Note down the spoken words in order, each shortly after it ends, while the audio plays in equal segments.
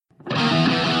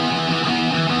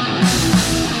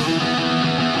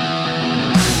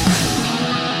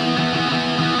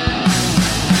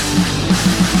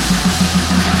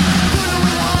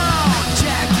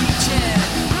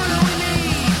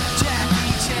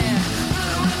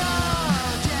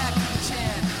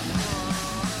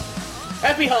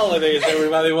Happy holidays,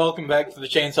 everybody. Welcome back to the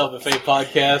Chainsaw Buffet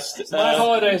podcast. My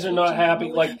holidays are not happy.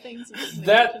 Like,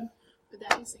 that...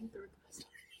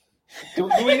 Do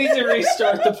we need to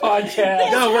restart the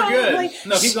podcast? No, we're good.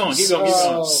 No, keep going.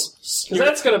 Because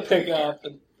that's going to pick up.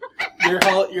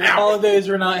 Your holidays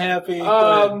were not happy.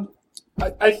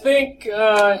 I think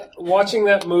watching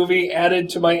that movie added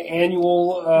to my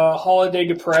annual holiday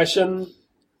depression,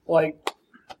 like,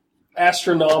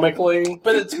 astronomically.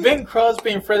 But it's Bing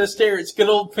Crosby and Fred Astaire. It's good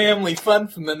old family fun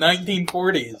from the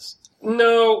 1940s.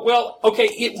 No, well, okay,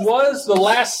 it was. The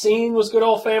last scene was good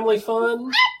old family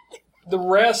fun. The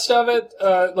rest of it,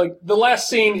 the last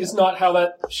scene is not how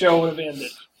that show would have ended.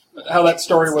 How that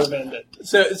story would have ended.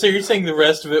 So you're saying the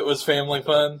rest of it was family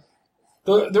fun?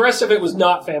 The rest of it was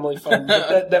not family fun.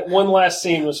 But that one last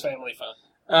scene was family fun.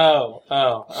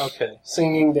 Oh, okay.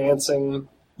 Singing, dancing.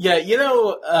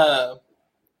 Yeah,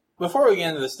 before we get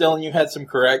into this, Dylan, you had some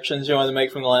corrections you wanted to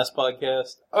make from the last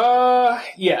podcast?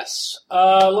 Yes.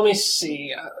 Let me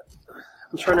see.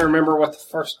 I'm trying to remember what the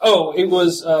first... Oh, it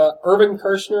was Irving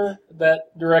Kershner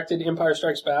that directed Empire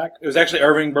Strikes Back. It was actually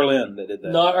Irving Berlin that did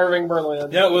that. Not Irving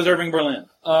Berlin. No, it was Irving Berlin.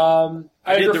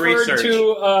 I did the research.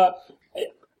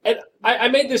 And I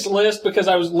made this list because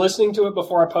I was listening to it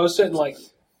before I posted it, and like,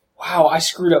 wow, I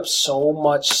screwed up so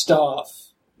much stuff.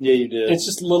 Yeah, you did. It's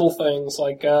just little things.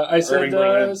 Like, I said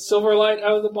Silverlight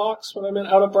out of the box when I meant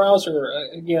out of browser.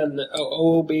 Again,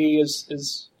 OOB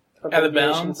is out of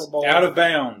bounds? Out of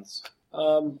bounds.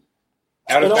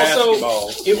 Out of basketball.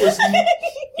 Also,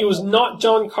 it was not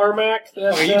John Carmack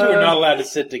that... you two are not allowed to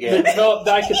sit together. That developed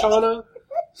Daikatana.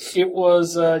 It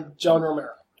was John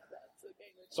Romero.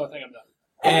 So I think I'm done.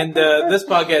 And this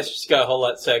podcast just got a whole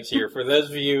lot sexier. For those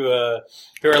of you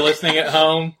who are listening at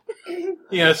home,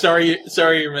 sorry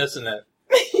you're missing it.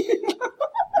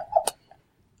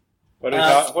 What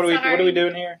are we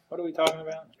doing here? What are we talking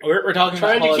about? We're talking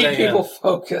trying about to keep people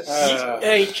focused.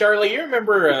 Hey, Charlie, you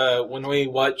remember when we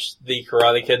watched the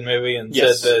Karate Kid movie and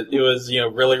said that it was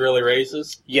really, really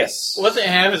racist? Yes. Wasn't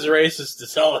half as racist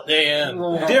as Holiday Inn.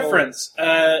 No. Difference.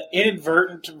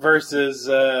 Inadvertent versus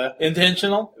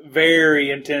intentional? Very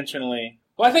intentionally.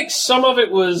 Well, I think some of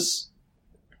it was...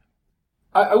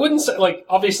 I wouldn't say, like,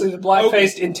 obviously the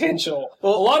black-faced intentional.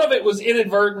 Well, a lot of it was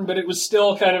inadvertent, but it was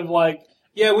still kind of like...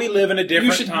 Yeah, we live in a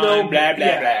different time, blah,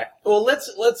 blah, blah. Well, let's...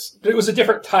 But it was a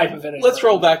different type of it. Let's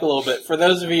roll back a little bit. For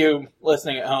those of you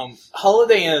listening at home,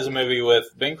 Holiday Inn is a movie with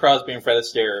Bing Crosby and Fred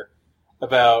Astaire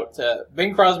about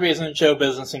Bing Crosby is in show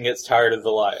business and gets tired of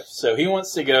the life. So he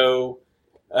wants to go,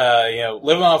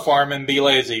 live on a farm and be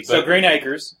lazy. But so Green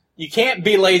Acres. You can't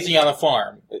be lazy on a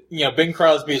farm. Bing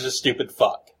Crosby is a stupid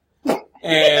fuck.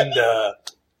 And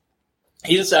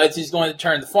he decides he's going to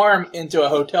turn the farm into a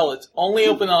hotel that's only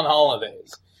open on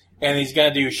holidays. And he's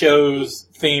going to do shows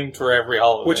themed for every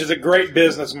holiday. Which is a great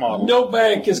business model. No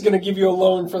bank is going to give you a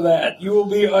loan for that. You will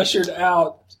be ushered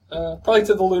out, probably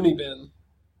to the loony bin.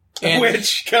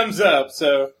 Which comes up,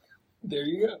 so... There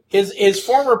you go. His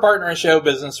former partner in show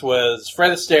business was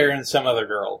Fred Astaire and some other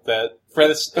girl. Other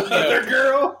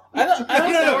girl? I don't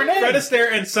know her name. Fred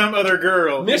Astaire and some other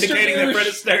girl. Mr. Indicating Douche. that Fred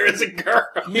Astaire is a girl.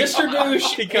 Mr.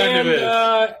 Douche He kind of is.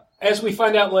 As we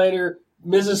find out later,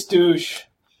 Mrs. Douche.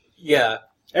 Yeah.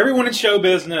 Everyone in show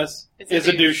business is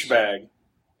a douchebag.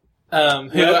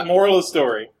 Moral of the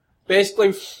story.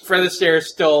 Basically, Fred Astaire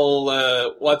stole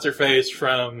What's-Her-Face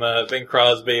from Bing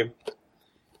Crosby.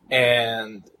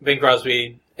 And Bing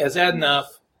Crosby has had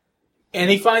enough. And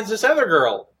he finds this other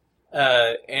girl.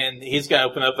 And he's going to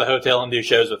open up the hotel and do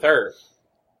shows with her.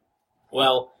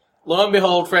 Well, lo and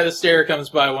behold, Fred Astaire comes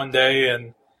by one day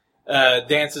and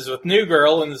dances with new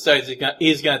girl and decides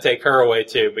he's going to take her away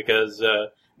too because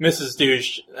Mrs.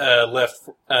 Douche left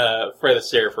Fred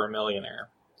Astaire for a millionaire.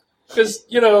 Because,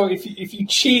 if you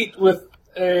cheat with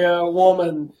a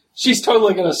woman, she's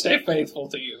totally going to stay faithful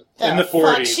to you. In the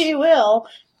 40s. Fuck, she will.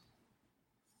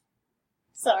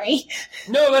 Sorry.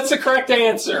 No, that's the correct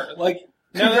answer.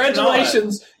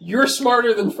 Congratulations, you're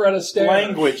smarter than Fred Astaire.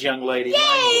 Language, young lady.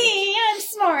 Yay! I'm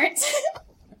smart.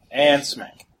 And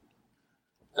smack.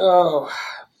 Oh.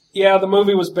 Yeah, the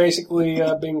movie was basically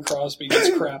Bing Crosby gets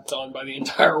crapped on by the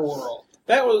entire world.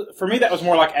 For me, that was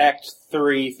more like Act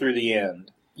 3 through the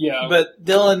end. Yeah. But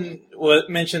Dylan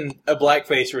mentioned a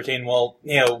blackface routine. Well,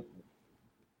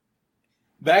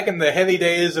 back in the heady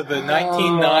days of the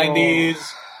 1990s,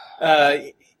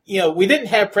 we didn't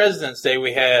have President's Day.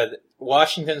 We had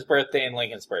Washington's birthday and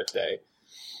Lincoln's birthday.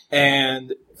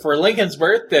 And for Lincoln's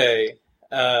birthday,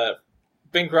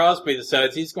 Bing Crosby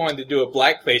decides he's going to do a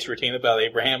blackface routine about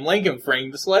Abraham Lincoln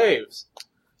freeing the slaves.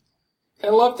 I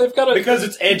love they've got Because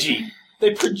it's edgy.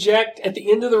 they project, at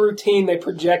the end of the routine, they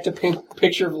project a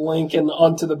picture of Lincoln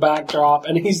onto the backdrop,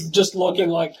 and he's just looking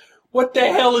like, what the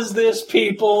hell is this,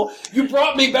 people? You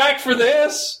brought me back for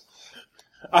this?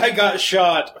 I got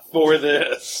shot for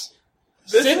this.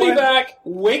 Send me back,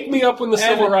 wake me up when the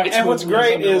civil rights And what's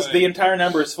movement great is underway. the entire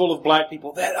number is full of black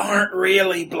people that aren't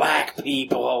really black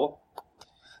people.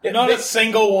 Not a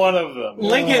single one of them.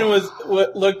 Lincoln was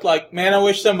what looked like, man, I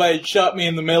wish somebody had shot me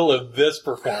in the middle of this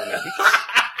performance.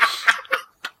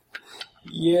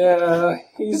 Yeah,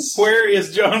 he's... Where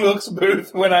is John Wilkes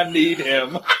Booth when I need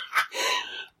him?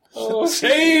 Oh,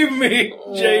 Save me,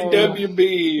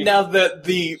 JWB. Now,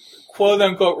 the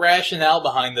quote-unquote rationale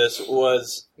behind this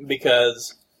was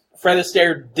because Fred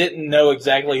Astaire didn't know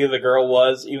exactly who the girl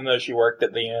was, even though she worked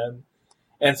at the inn.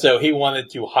 And so he wanted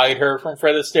to hide her from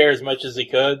Fred Astaire as much as he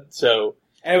could, so...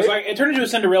 And it turned into a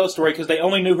Cinderella story because they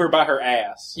only knew her by her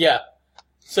ass. Yeah.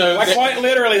 So Quite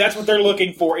literally, that's what they're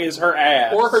looking for, is her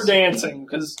ass. or her dancing,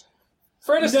 because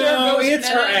Fred Astaire No, goes... it's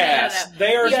her ass.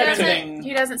 They are spending...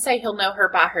 He doesn't say he'll know her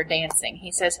by her dancing.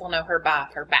 He says he'll know her by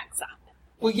her backside.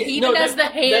 Well, yeah, He even does the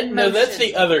hand no, motion. that's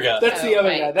the other guy. That's the other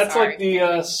wait, guy. That's sorry. like the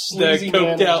The sleazy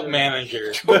coked-out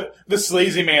manager. manager. The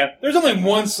sleazy man. There's only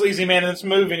one sleazy man in this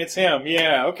movie, and it's him.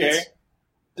 Yeah, okay.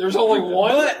 There's only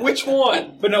one? But- Which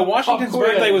one? But no, Washington's Pop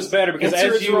quiz. birthday was better because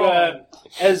Answer is wrong.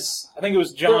 as I think it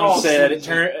was They're all John said, it sleazy.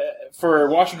 turned for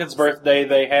Washington's birthday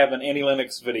they have an Annie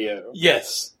Lennox video.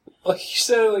 Yes. Like you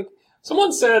said, like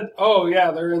someone said, "Oh yeah,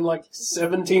 they're in like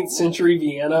 17th century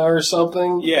Vienna or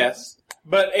something." Yes,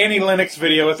 but Annie Lennox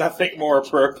video is I think more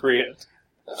appropriate.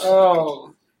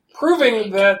 Oh,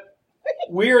 proving that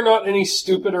we are not any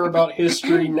stupider about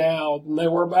history now than they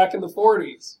were back in the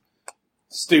 40s.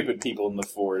 Stupid people in the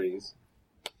 40s.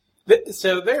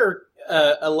 So there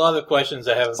are a lot of questions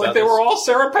I have It's about like they were all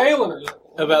Sarah Palin or something.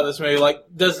 about this movie. Like,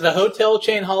 does the hotel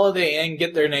chain Holiday Inn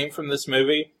get their name from this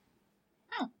movie?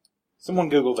 Someone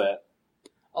Google that.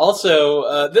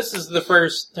 Also, this is the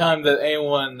first time that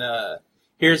anyone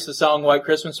hears the song White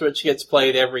Christmas, which gets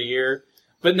played every year.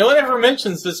 But no one ever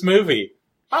mentions this movie.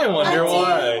 I wonder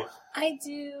why. I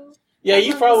do. Yeah, I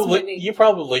you love this movie.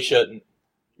 probably shouldn't.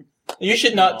 You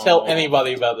should not tell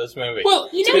anybody about this movie. Well,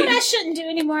 You know what I shouldn't do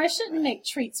anymore? I shouldn't make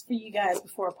treats for you guys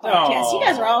before a podcast. Aw. You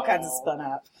guys are all kinds of spun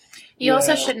up. You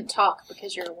also Yeah. shouldn't talk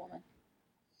because you're a woman.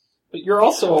 but you're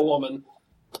also a woman.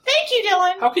 Thank you,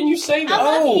 Dylan. How can you say I that?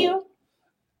 love you.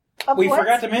 Of We course.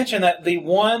 forgot to mention that the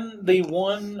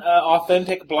one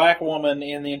authentic black woman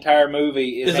in the entire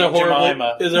movie is Aunt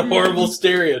Jemima. Is a horrible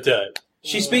stereotype.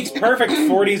 She speaks perfect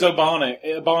 40s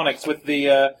Ebonics with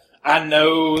the I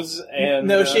knows and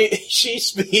No, she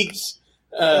speaks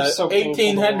They're so painful to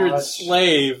 1800s watch.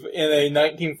 slave in a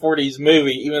 1940s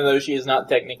movie, even though she is not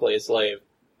technically a slave.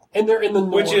 And they're in the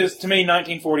north. which is to me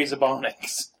 1940s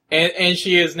Ebonics. And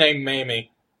she is named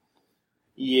Mamie.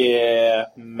 Yeah,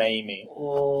 Mamie.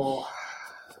 Oh.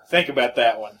 Think about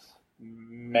that one.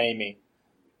 Mamie.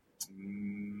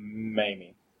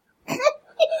 Mamie.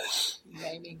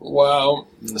 Maybe. Wow.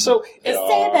 So,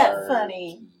 Say that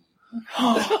funny.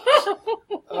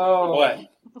 oh, What?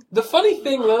 the funny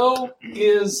thing though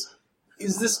is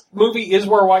this movie is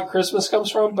where White Christmas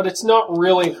comes from, but it's not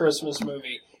really a Christmas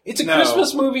movie. It's a No.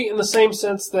 Christmas movie in the same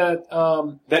sense that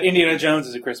That Indiana Jones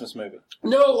is a Christmas movie.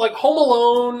 no, like Home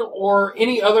Alone or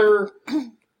any other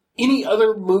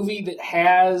movie that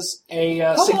has a Home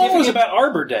Alone was significant. about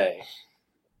Arbor Day.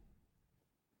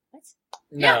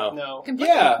 No. No,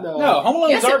 Completely. Yeah, No. no, Home Alone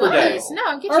Yes, is it Arbor Day. was. No,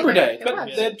 I'll get you Arbor there. Day, It but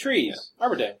was. they had trees.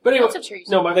 Arbor Day. but anyway, Lots of trees.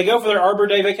 no, They go for their Arbor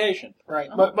Day vacation. right.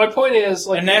 My point is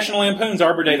like And National Lampoon's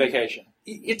Arbor Day vacation.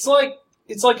 it's like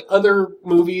other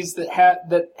movies that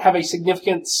have a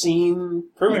significant scene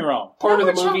Prove me wrong. part of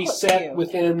the More movie chocolate set for you. I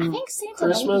within think Santa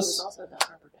Christmas. Maybe was also about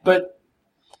Arbor Day. but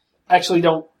actually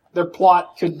don't. Their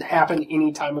plot could happen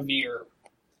any time of year.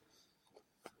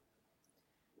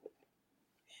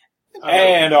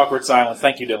 And awkward silence.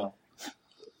 Thank you, Dylan.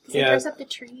 He Yeah. throws up the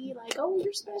tree like, "Oh,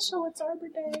 you're special. It's Arbor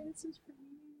Day. This is for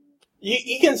you."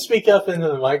 You can speak up into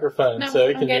the microphone No, so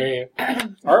we I'm can good. hear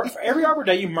you. For every Arbor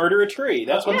Day, you murder a tree.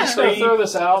 That's what I'm the just going to tree. throw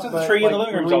this out, that's what the but tree in the like,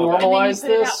 living when room's we all about. And then you normalize put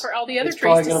it out this, for all the other it's trees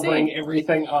probably to going to bring see.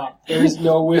 everything up. There's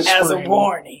no whispering. As a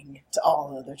warning to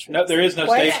all other trees. No, there is no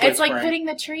What? stage It's like whispering. putting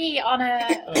the tree on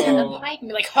a Oh. pipe and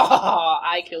be like, "Ha ha ha!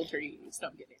 I kill trees.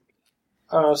 Don't get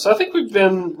it." So I think we've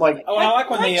been like, Oh, and I like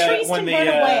when My the trees when can run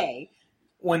the away.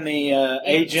 when the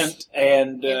agent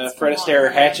and it's Fred Astaire are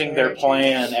hatching their true.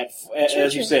 plan at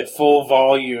as you said, full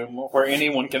volume, where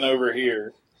anyone can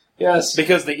overhear, yes,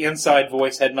 because the inside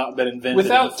voice had not been invented. in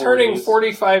without the turning 40s.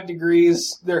 45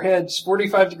 degrees, their heads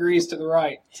 45 degrees to the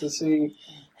right to see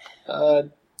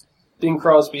Bing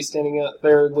Crosby standing out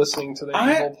there listening to the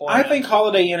evil plan. I think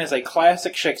Holiday Inn is a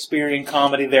classic Shakespearean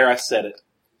comedy. There, I said it.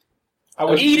 I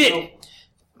would Eat it!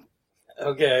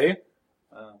 Okay.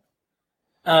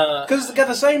 Because it's got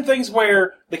the same things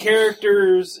where the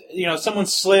characters, someone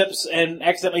slips and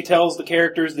accidentally tells the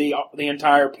characters the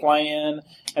entire plan,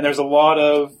 and there's a lot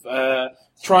of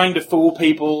trying to fool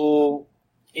people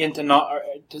into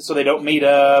so they don't meet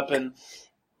up, and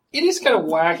It is kind of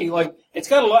wacky. Like it's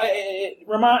got a lot. It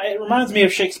reminds me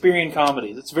of Shakespearean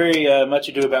comedies. It's very much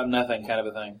ado about nothing kind of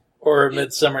a thing. Or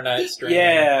Midsummer Night's Dream.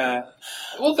 Yeah.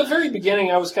 Well, at the very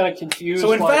beginning, I was kind of confused.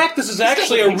 So in fact, this is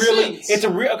actually a really. sense. It's a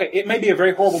real. Okay, it may be a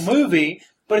very horrible movie,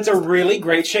 but it's a really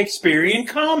great Shakespearean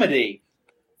comedy,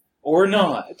 or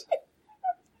not.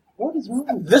 What is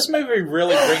wrong? This movie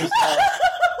really brings down...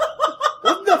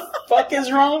 What the fuck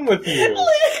is wrong with you?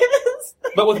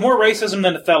 But with more racism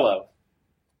than Othello.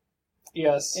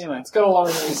 Yes. Anyway. It's got a lot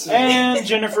of racism. And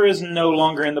Jennifer is no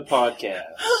longer in the podcast.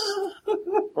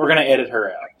 We're going to edit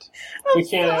her out. We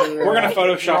can't. We're going to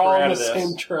Photoshop We're all her on out the of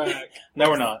same this. track. No,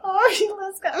 we're not. Oh,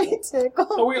 that's got me tickled.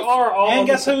 So we are all. And on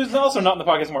guess the who's also not in the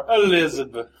podcast anymore?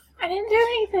 Elizabeth. I didn't do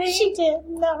anything. She did.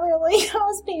 Not really. I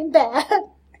was being bad.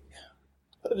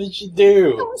 What did you I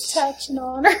do? was touching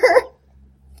on her.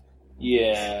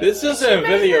 Yeah. This isn't a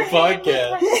video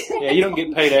podcast. Yeah, you don't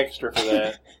get paid extra for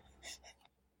that.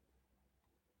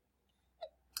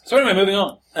 So anyway, moving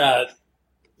on.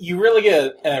 You really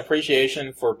get an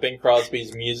appreciation for Bing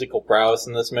Crosby's musical prowess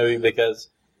in this movie because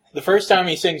the first time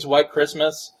he sings White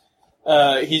Christmas,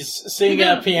 he's singing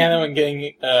at a piano and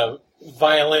getting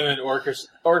violin and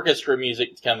orchestra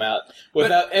music to come out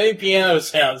without any piano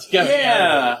sounds coming out.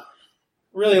 Yeah.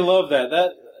 Really love that.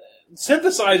 That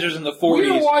synthesizers in the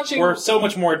 40s were so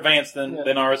much more advanced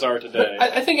than ours are today.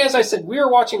 But I think, as I said, we are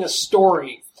watching a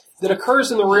story that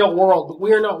occurs in the real world, but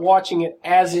we are not watching it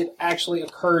as it actually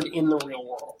occurred in the real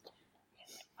world.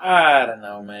 I don't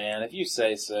know, man. If you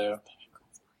say so.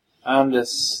 I'm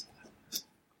just...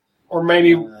 Or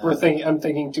maybe I'm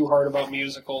thinking too hard about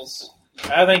musicals.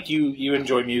 I think you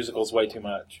enjoy musicals way too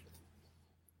much.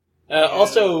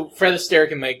 Also, Fred Astaire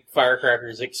can make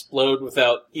firecrackers explode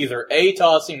without either A,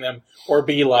 tossing them, or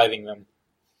B, lighting them.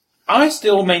 I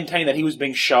still maintain that he was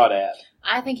being shot at.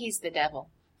 I think he's the devil.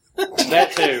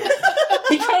 That too.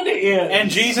 He kind of is. And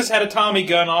Jesus had a Tommy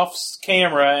gun off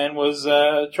camera and was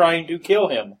trying to kill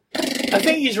him. I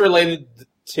think he's related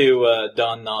to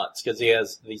Don Knotts because he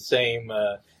has the same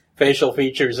facial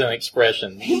features and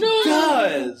expressions. He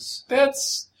does.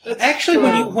 That's Actually,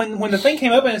 true. when the thing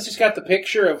came up and it's just got the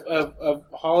picture of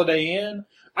Holiday Inn,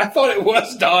 I thought it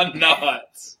was Don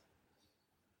Knotts.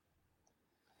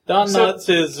 Don Knotts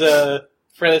is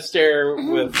Fred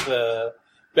Astaire with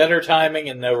better timing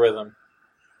and no rhythm.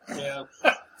 Yeah.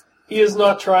 He is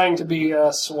not trying to be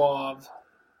suave.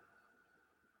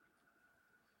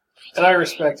 And I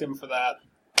respect him for that.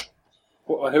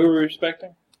 Who are we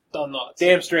respecting? Don Knotts.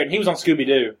 Damn straight. And he was on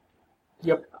Scooby-Doo.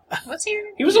 Yep. What's he?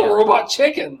 He was a robot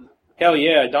chicken. Hell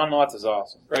yeah, Don Knotts is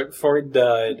awesome. Right before he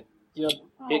died. Yep.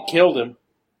 It killed him.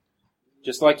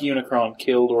 Just like Unicron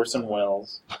killed Orson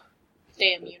Welles.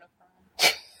 Damn unicorn.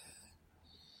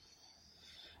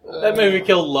 That movie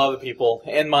killed a lot of people,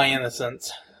 and my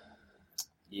innocence.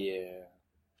 Yeah.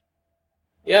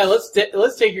 Yeah, let's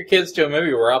take your kids to a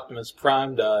movie where Optimus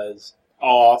Prime dies.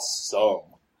 Awesome.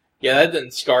 Yeah, that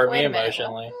didn't scar Wait me a minute.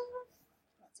 emotionally.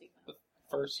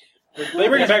 First. They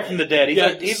bring him back from the dead. He's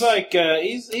Yeah. like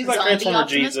Zombie Transformer Optimus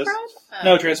Jesus. Prime? Oh.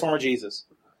 No, Transformer Jesus.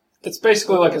 It's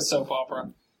basically like a soap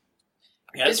opera.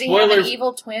 Yeah, Does he have an spoilers.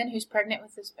 evil twin who's pregnant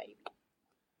with his baby?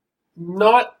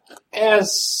 Not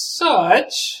as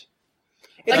such.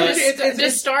 Like, It's-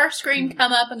 does Starscream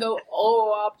come up and go,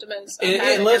 "Oh, Optimus, I'm Un-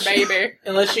 having unless your you- baby"?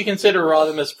 Unless you consider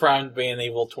Rodimus Prime to be an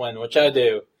evil twin, which I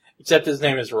do. Except his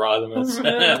name is Rodimus.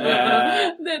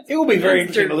 It will be very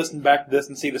interesting to listen back to this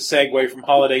and see the segue from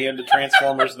Holiday Inn to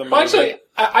Transformers the movie. Well, actually,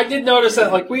 I did notice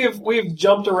that like we have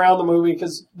jumped around the movie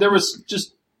because there was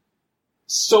just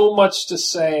so much to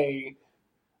say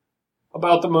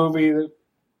about the movie that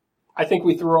I think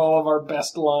we threw all of our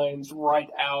best lines right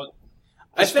out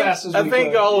as fast as we I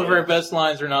think could. all of our best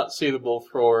lines are not suitable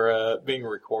for being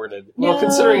recorded. Well, No,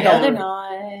 considering how they're we're-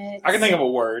 not. I can think of a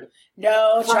word.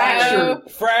 No, Fractured.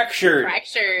 Fractured.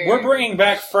 Fracture. We're bringing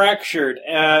back fractured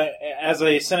as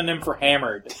a synonym for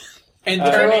hammered. And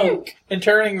Drunk.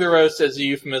 turning the roast as a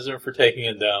euphemism for taking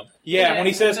a dump. Yeah, when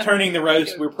he says turning the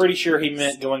roast, we're pretty sure he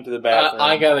meant going to the bathroom.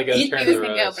 I gotta go You turn You the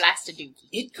can go roast. blast a dookie.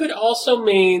 It could also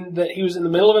mean that he was in the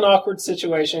middle of an awkward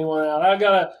situation. He went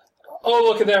out. Oh,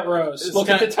 look at that roast. Look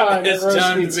at the time. It's that roast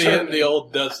time to needs be hitting turning. the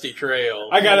old dusty trail.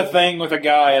 I got a thing with a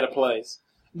guy at a place.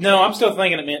 No, I'm still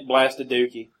thinking it meant blast a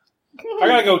dookie. I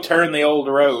gotta go turn the old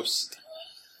roast.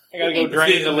 I gotta go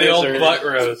drain the old lizard. butt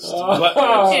roast. Butt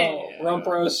roast. Rump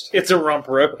roast. It's a rump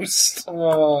roast.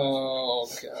 Oh,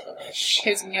 gosh.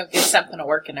 Who's going to get something to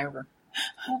working over?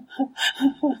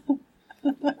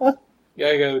 Gotta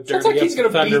go Sounds dirty like he's up going the to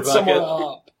thunder beat someone bucket.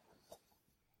 up.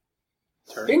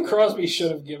 Bing Crosby should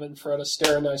have given Fred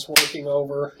Astaire a nice working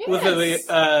over. With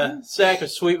a sack of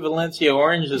sweet Valencia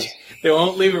oranges. They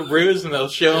won't leave a bruise and they'll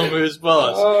show him who's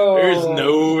boss. Oh. There's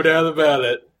no doubt about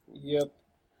it. Yep.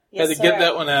 Had to get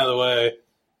that one out of the way.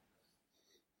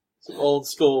 Some old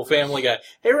school Family Guy.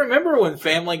 Hey, remember when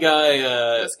Family Guy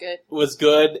That's good. was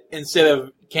good instead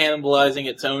of cannibalizing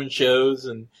its own shows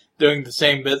and doing the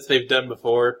same bits they've done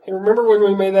before? Hey, remember when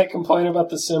we made that complaint about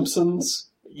The Simpsons?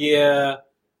 Yeah.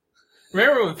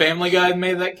 Remember when Family Guy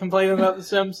made that complaint about The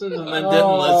Simpsons and then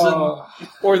didn't listen?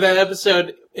 Or that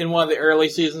episode in one of the early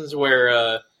seasons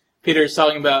where Peter's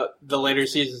talking about the later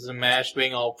seasons of MASH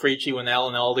being all preachy when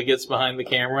Alan Alda gets behind the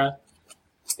camera?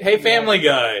 Hey, Family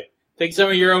Guy, take some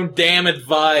of your own damn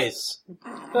advice.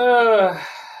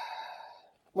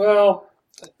 Well,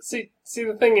 see,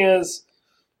 the thing is,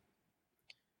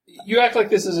 you act like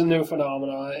this is a new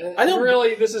phenomenon. I don't-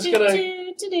 really. This is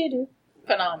gonna.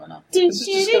 Phenomenal. This is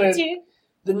just gonna.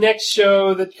 The next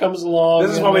show that comes along.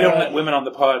 This is why we don't let women on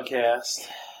the podcast.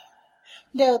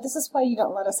 No, this is why you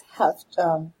don't let us have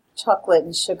chocolate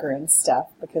and sugar and stuff,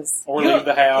 because Or You leave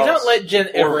the house. You don't let Jen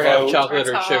ever Or have vote. chocolate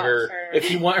Or or talk, sugar or-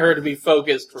 if you want her to be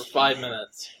focused for 5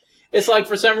 minutes. It's like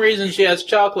for some reason she has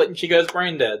chocolate and she goes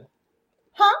brain dead.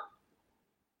 Huh?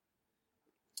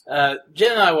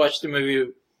 Jen and I watched a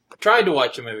movie, tried to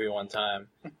watch a movie one time,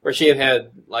 where she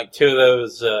had like 2 of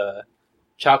those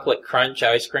chocolate crunch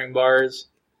ice cream bars,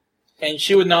 and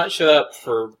she would not shut up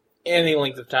for any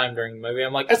length of time during the movie.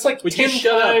 I'm like, It's like would 10 you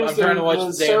shut up? times I'm trying to watch the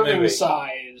the damn serving movie.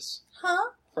 size. Huh?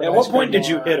 for At an what ice cream point did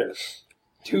you bar. hit her?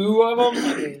 2 of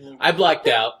them. I blacked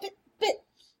out.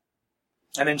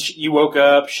 And then you woke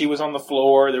up, she was on the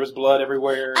floor, there was blood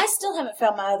everywhere. I still haven't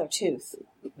found my other tooth.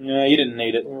 No, you didn't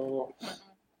need it.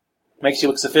 Makes you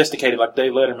look sophisticated like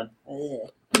Dave Letterman.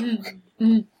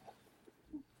 Ugh.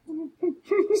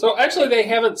 So actually, they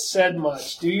haven't said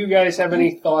much. Do you guys have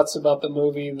any thoughts about the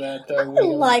movie that I we haven't-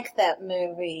 like that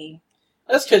movie.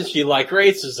 That's because you like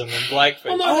racism and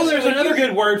blackface. Oh, there's another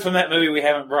good word from that movie we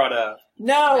haven't brought up.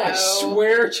 No. I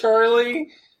swear, Charlie.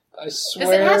 I Does it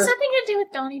swear. have something to do with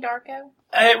Donnie Darko?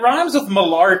 It rhymes with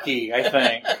malarkey, I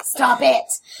think. Stop it.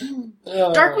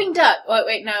 Darkwing Duck.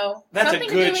 Wait, no. That's Something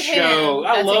a to do good with show. him.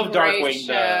 I That's love a great Darkwing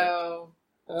Duck. show.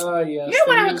 Yes. You know what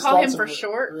they I would use call lots him for of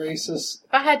short? Racist.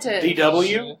 If I had to...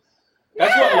 DW?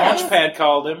 That's what Yes. Launchpad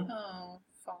called him. Oh,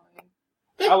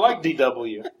 fine. I like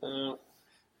DW.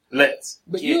 Let's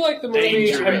But get you like the movie,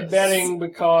 dangerous. I'm betting,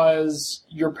 because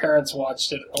your parents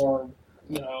watched it, or,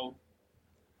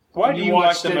 Why do you watch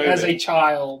watched the it movie? as a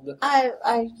child.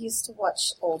 I used to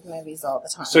watch old movies all the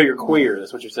time. So you're queer,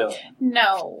 that's what you're saying.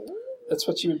 No. That's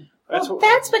what you... That's Well, what,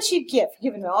 that's what you get for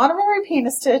giving an honorary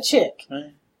penis to a chick.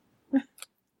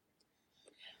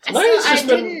 Tonight has just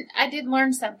been- I did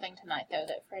learn something tonight, though,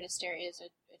 that Fred Astaire is a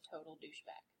total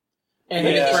douchebag. And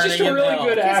Yeah. he's He's just burning a in really hell.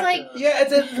 good He's actor. like- yeah,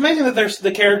 it's amazing that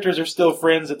the characters are still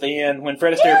friends at the end when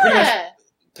Fred Astaire pretty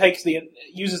much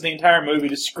uses the entire movie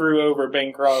to screw over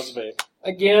Bing Crosby.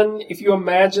 Again, if you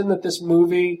imagine that this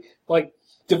movie,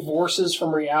 divorces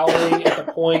from reality at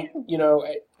the point,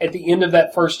 at the end of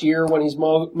that first year when he's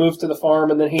moved to the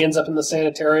farm and then he ends up in the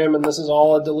sanitarium and this is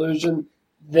all a delusion,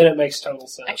 then it makes total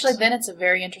sense. Actually, then it's a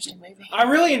very interesting movie. I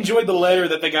really enjoyed the letter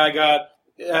that the guy got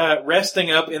resting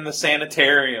up in the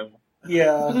sanitarium.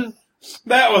 yeah.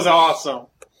 That was awesome.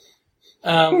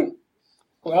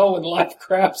 Well, when life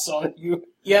craps on you.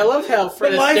 Yeah, I love how But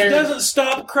Fred life Astaire. doesn't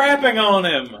stop crapping on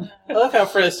him. I love how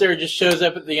Fred Astaire just shows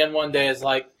up at the end one day as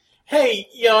like, "Hey,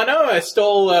 I know I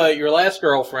stole your last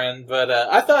girlfriend, but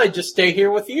I thought I'd just stay here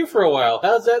with you for a while.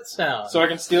 How's that sound?" So I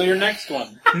can steal your next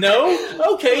one. No?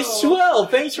 Okay, swell.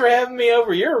 Thanks for having me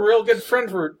over. You're a real good friend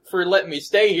for letting me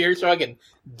stay here so I can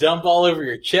dump all over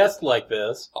your chest like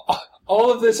this.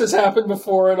 All of this has happened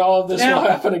before and all of this Now- will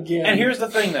happen again. And here's the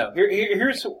thing, though.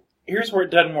 Here's where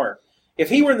it doesn't work. If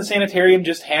he were in the sanitarium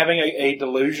just having a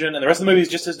delusion, and the rest of the movie is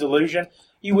just his delusion,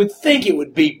 you would think it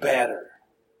would be better.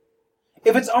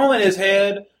 If it's all in his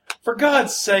head, for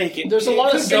God's sake, There's a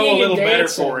lot could of go a singing little and better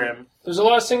dancing. for him. There's a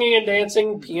lot of singing and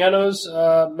dancing. Pianos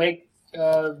make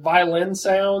violin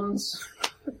sounds.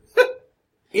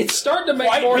 It's starting to make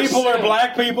White more people sense. are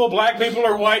black people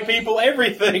are white people.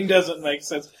 Everything doesn't make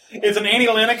sense. It's an Annie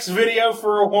Lennox video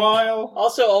for a while.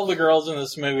 Also, all the girls in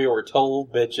this movie were total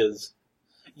bitches.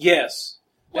 Yes.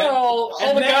 Well, all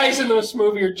And the then- guys in this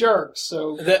movie are jerks,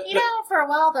 so... You know, for a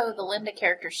while though, the Linda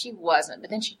character, she wasn't, but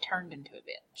then she turned into a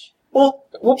bitch. Well,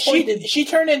 What point she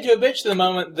turned into a bitch the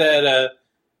moment that,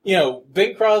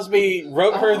 Bing Crosby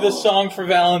wrote her this song for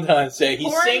Valentine's Day. He's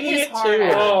Pouring singing his it to heart her.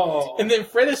 out. Oh. And then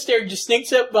Fred Astaire just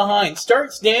sneaks up behind,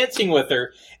 starts dancing with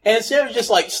her, and instead of just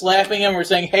like slapping him or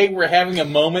saying, "Hey, we're having a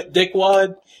moment,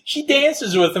 dickwad," she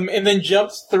dances with him and then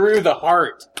jumps through the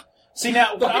heart. See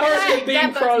now, The I- heart That of Bing bugs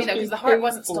me though, Crosby. because the heart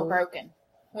wasn't still broken.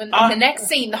 When I- the next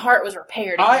scene, the heart was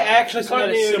repaired. I again. actually think that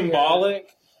is Continuity. symbolic.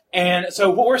 And so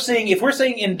what we're seeing, if we're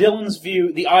seeing in Dylan's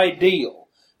view the ideal,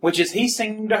 which is he's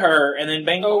singing to her, and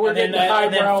then Oh, we're and then, getting the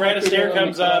and then highbrow Fred like we do Astaire in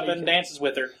comes the up Karate and Kid. dances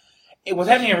with her. What's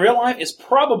happening in real life is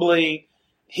probably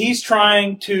he's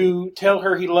trying to tell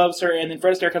her he loves her, and then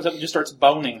Fred Astaire comes up and just starts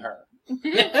boning her.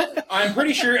 I'm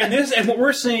pretty sure, and what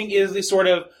we're seeing is the sort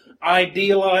of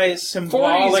idealized, 40s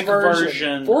symbolic version.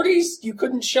 version. 40s, you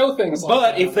couldn't show things like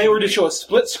But that. if they were to show a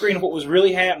split screen of what was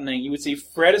really happening, you would see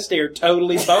Fred Astaire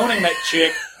totally boning that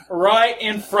chick right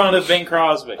in front of Bing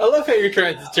Crosby. I love how you're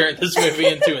trying to turn this movie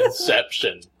into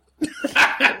Inception.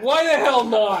 Why the hell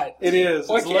not? It is.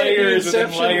 Why It's can't it be layers within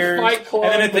Inception, layers. Fight Club,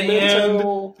 and then at the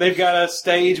Memento? end, they've got a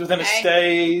stage within a Okay.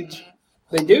 stage.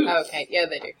 They do. Okay, yeah,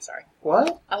 they do. Sorry.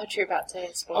 What? I thought you were about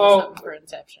to spoil Oh. something for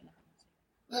Inception.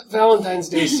 That Valentine's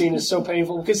Day scene is so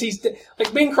painful because he's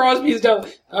like Bing Crosby is down.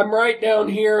 I'm right down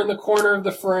here in the corner of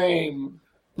the frame.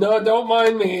 No, don't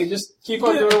mind me. Just keep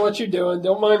on doing what you're doing.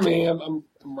 Don't mind me. I'm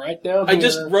right down I here.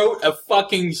 just wrote a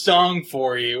fucking song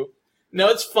for you. No,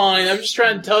 it's fine. I'm just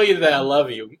trying to tell you that I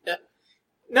love you.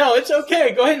 No, it's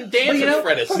okay. Go ahead and dance But you know, with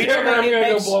Fred but Astaire. you know, I'm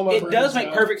gonna go blow my it does brains make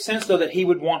out. perfect sense, though, that he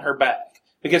would want her back.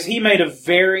 Because he made a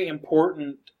very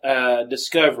important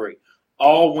discovery.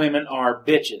 All women are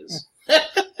bitches.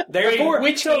 Therefore,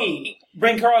 Which he?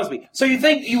 Bing Crosby. So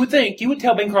you would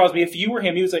tell Bing Crosby if you were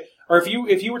him, you would say, or if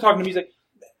you were talking to me, you'd say,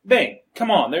 Bing,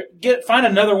 come on, find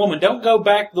another woman. Don't go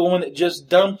back to the woman that just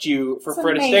dumped you for It's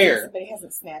Fred amazing Astaire. somebody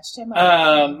hasn't snatched him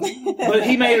up. But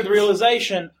he made the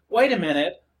realization, wait a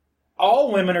minute,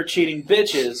 all women are cheating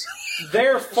bitches.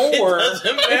 Therefore, It doesn't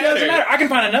it doesn't matter. matter. I can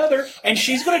find another, and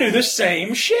she's going to do the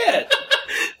same shit.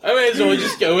 I may as well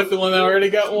just go with the one that already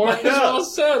got warmed Might as well up.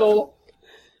 settle.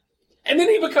 And then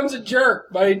he becomes a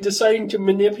jerk by deciding to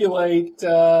manipulate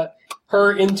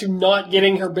her into not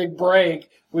getting her big break,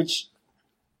 which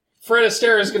Fred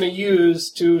Astaire is going to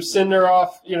use to send her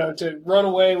off, to run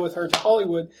away with her to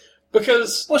Hollywood.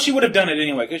 Because, Well, she would have done it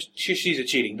anyway, because she's a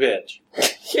cheating bitch.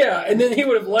 yeah, and then he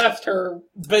would have left her.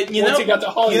 But Once he got to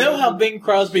Hollywood. you know how Bing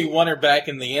Crosby won her back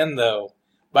in the end, though?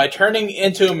 By turning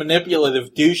into a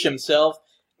manipulative douche himself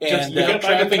and Just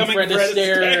trapping becoming Fred Fred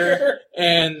Astaire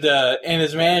and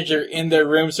his manager in their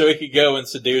room so he could go and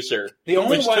seduce her. The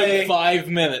only Which way... took 5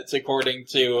 minutes, according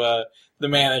to the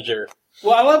manager.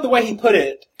 Well, I love the way he put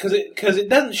it, because it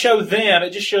doesn't show them,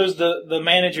 it just shows the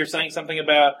manager saying something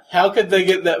about, How could they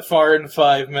get that far in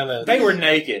 5 minutes? they were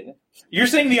naked. You're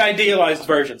seeing the idealized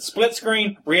version. Split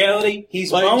screen, reality,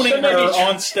 he's Like, boning so maybe her tr-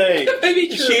 on stage. Maybe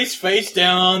true. She's face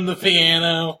down on the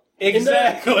piano.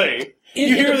 Exactly. In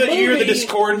You hear the the movie-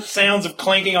 discordant sounds of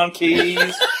clinking on keys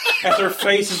as her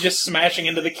face is just smashing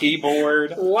into the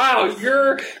keyboard. Wow,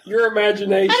 your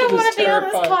imagination I don't is want to be on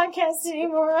this terrifying. podcast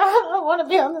anymore. I don't want to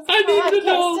be on this I need an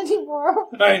adult. podcast anymore.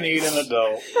 I need an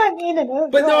adult. I need an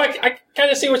adult. But no, I kind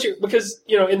of see what you because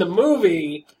in the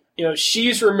movie,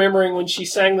 she's remembering when she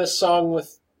sang this song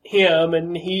with him,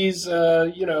 and he's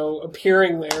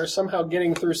appearing there somehow,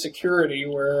 getting through security.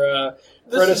 Where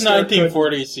This Fred is Astaire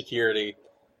 1940s security.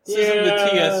 This isn't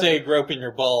the TSA groping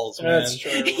your balls, man. That's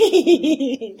true.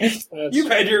 Yes. That's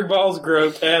You've had your balls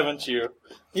groped, haven't you?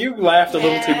 You laughed a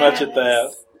little too much at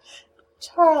that.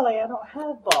 Charlie, I don't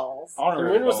have balls.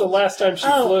 Honorary when was the balls. last time she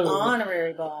flew?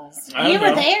 Honorary balls. I don't You were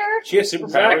know. there. She has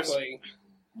superpowers. Exactly.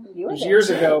 You It were was there. years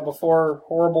too. ago, before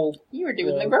horrible. You were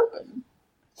doing Yeah. the groping.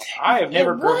 I have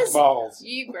never It groped was- balls.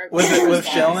 You groped. Was it with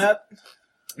Guys. Shellnet?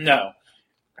 No.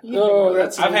 Oh,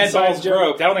 that's an I've had inside balls joke.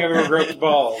 groped. I don't think I've ever groped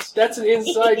balls. That's an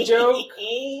inside joke,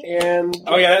 and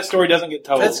Oh yeah, that story doesn't get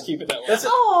told. let's keep it that way. That's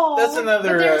Oh, that's But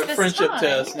another there's this friendship time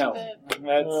test. No. that-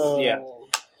 That's, Oh. yeah.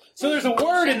 So there's a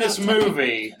word in this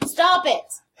movie. Stop it.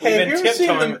 Hey, We've been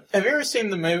tiptoeing. have you ever seen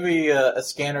the movie A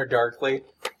Scanner Darkly?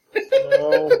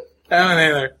 No. I haven't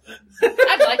either.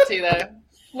 I'd like to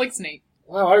though. Looks neat.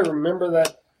 Wow, I remember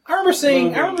that. I remember seeing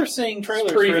Movie. trailers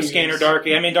for A Previews. Scanner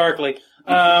Darkly.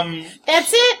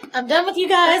 That's it. I'm done with you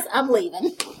guys. I'm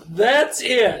leaving. That's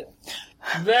it.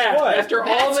 That What? after all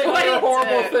That's the what other it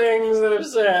horrible took. things that I've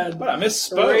said, What I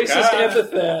misspoke. racist Ah.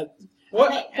 epithet.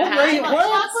 What? I made What?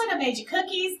 chocolate. I made you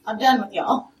cookies. I'm done with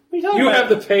y'all. What are you talking You about?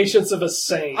 have the patience of a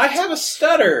saint. I have a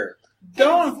stutter.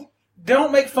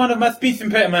 Don't make fun of my speech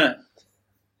impediment.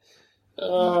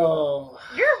 Oh.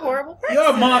 You're a horrible person. You're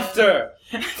a monster.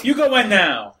 You go in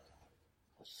now.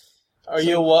 Are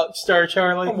you a walk star,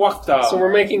 Charlie? Walk dog. So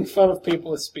we're making fun of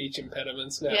people with speech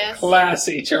impediments now. Yes.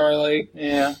 Classy, Charlie.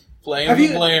 Yeah. Blame Have the you-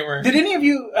 blamer. Did any of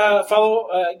you follow?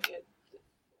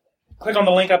 Click on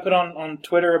the link I put on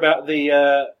Twitter about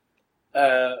the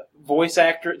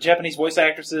Japanese voice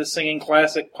actresses singing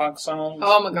classic punk songs.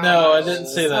 Oh my god. No, I didn't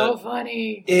see So that.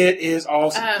 funny. It is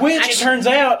awesome. Which I- it turns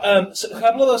out, so a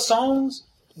couple of those songs,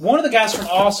 one of the guys from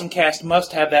Awesome Cast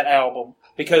must have that album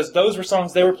because those were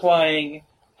songs they were playing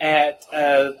at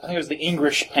I think it was the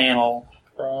English panel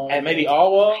at maybe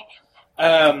Awa.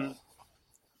 I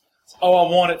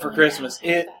Want It for Christmas.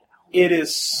 It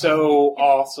is so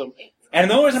awesome. And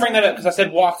the only reason I bring that up, because I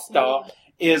said Walk Stop,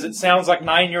 is it sounds like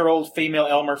 9-year-old female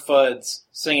Elmer Fudd's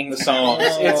singing the songs.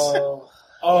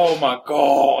 Oh my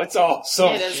god, it's awesome.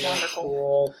 It is wonderful.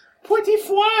 Cool. Pretty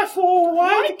fly for a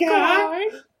white guy.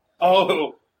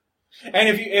 Oh. And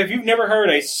if you've never heard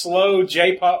a slow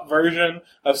J-pop version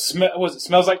of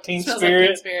Smells Like Teen Smells Spirit, like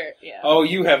Teen Spirit, yeah. oh,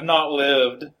 you have not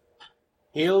lived.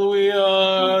 Here we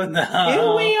are now.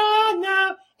 Here we are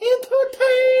now,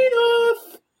 entertain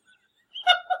us.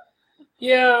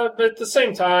 Yeah, but at the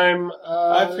same time,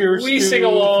 I fear we stupid. sing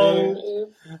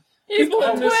along. People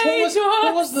in this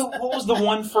What was the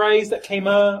one phrase that came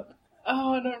up?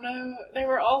 Oh, I don't know. They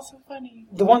were all so funny.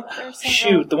 The one, They're so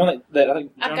shoot, the one that I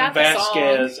think I've Joan got the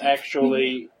Vasquez song.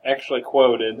 actually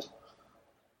quoted.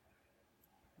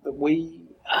 The we.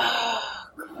 Oh,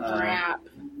 crap.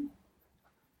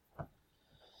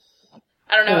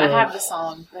 I don't know. I have the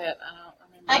song, but I don't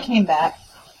remember. I came back.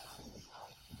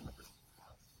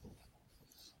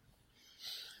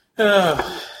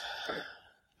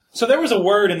 So there was a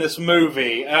word in this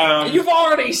movie. You've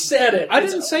already said it. I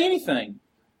didn't say anything.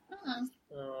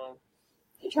 Oh,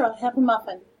 Hey, Charlie, have a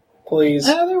muffin. please.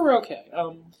 No, they were okay.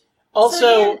 Also,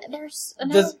 So, yeah, there's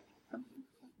another. does,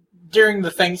 during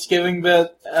the Thanksgiving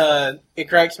bit, it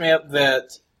cracks me up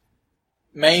that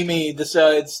Mamie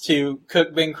decides to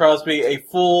cook Bing Crosby a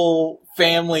full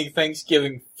family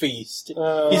Thanksgiving feast.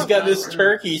 He's got this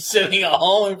turkey sitting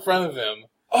all in front of him.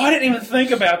 Oh, I didn't even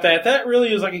think about that. That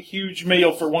really is like a huge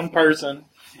meal for one person.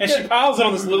 And she piles it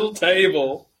on this little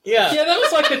table. Yeah. Yeah, that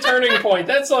was like the turning point.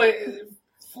 That's like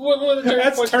one of the turning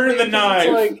That's points turning for the me,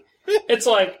 'cause knife. It's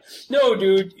like, no,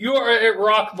 dude, you are at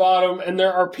rock bottom, and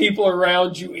there are people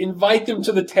around you. Invite them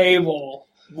to the table.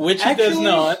 Which he does Actually-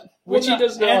 not. Which he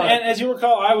does not. And as you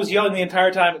recall, I was yelling the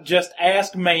entire time, just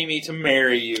ask Mamie to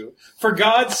marry you. For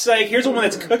God's sake, here's a woman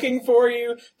that's cooking for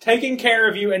you, taking care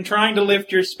of you, and trying to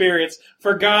lift your spirits.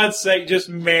 For God's sake, just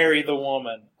marry the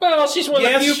woman. Well, she's one of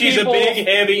the Yes, few she's people. a big,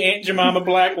 heavy Aunt Jemima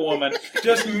black woman.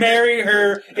 Just marry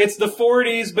her. It's the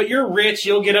 40s, but you're rich,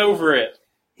 you'll get over it.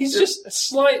 She's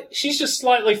just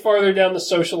slightly farther down the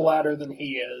social ladder than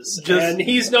he is, Just- and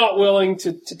he's not willing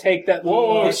to take that.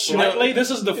 Whoa, leap. slightly? This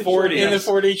is the 40s. In the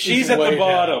 40s, She's at the way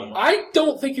bottom. down. I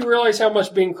don't think you realize how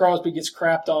much Bing Crosby gets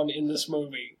crapped on in this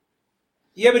movie.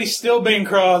 Yeah, but he's still Bing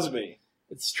Crosby.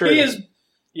 It's true. He is,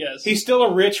 yes. He's still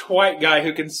a rich white guy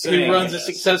who can sing. He runs a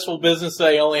successful business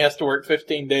that he only has to work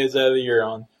 15 days out of the year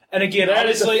on. And again, That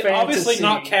is a obviously fantasy.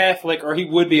 not Catholic, or he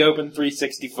would be open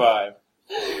 365.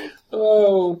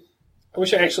 Oh, I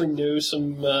wish I actually knew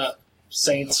some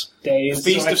saints' days.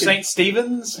 Feast so I of could- St.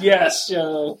 Stephen's? Yes.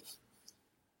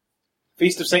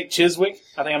 Feast of St. Chiswick?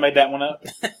 I think I made that one up.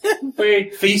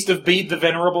 Wait. Feast of Bede the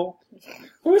Venerable?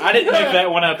 I didn't make that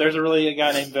one up. There's a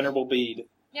guy named Venerable Bede.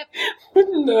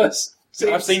 Wouldn't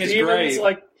Saint I've seen his Stephen's, grave.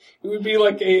 Like, it would be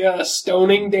like a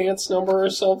stoning dance number or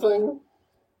something.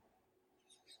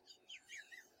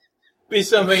 Be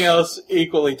something else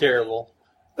equally terrible.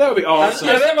 That would be awesome.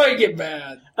 Yeah, that might get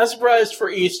bad. I'm surprised for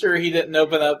Easter he didn't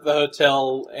open up the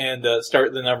hotel and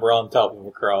start the number on top of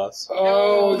a cross.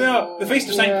 Oh, No, the Feast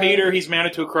of St. Yeah. Peter, he's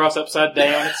mounted to a cross upside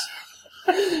down.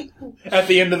 It's at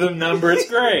the end of the number. It's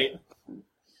great.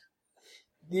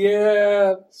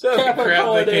 Yeah. So the Catholic crap they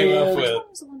holiday came up is- with. What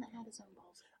was the one that had his own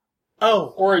balls?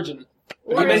 Oh, Origin.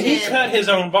 But he Origin. cut his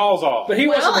own balls off. But he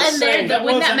Well, wasn't a and saint. then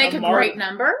wouldn't that wasn't make a a mark. great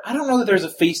number? I don't know that there's a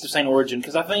Feast of St. Origin,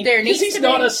 because I think... There needs Because he's to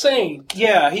not be. a saint.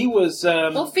 Yeah, he was...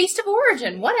 Well, Feast of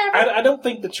Origin, whatever. I don't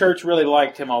think the church really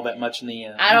liked him all that much in the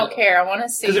end. I don't care. I want to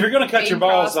see. Because if you're going to cut Bing your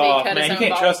balls Crosby off, cut his man, you own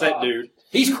can't balls trust that off. dude.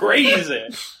 He's crazy.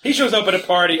 He shows up at a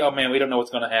party. Oh, man, we don't know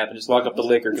what's going to happen. Just lock up the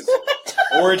liquor. 'Cause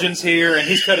Origin's here, and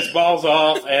he's cut his balls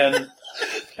off, and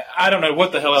I don't know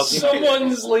what the hell else.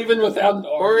 Someone's leaving without an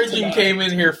arm Origin tonight. came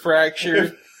in here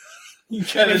fractured. He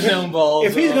cut his own balls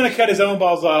If he's off. going to cut his own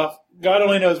balls off, God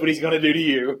only knows what he's going to do to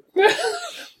you.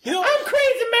 You know, I'm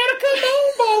crazy, man. I cut my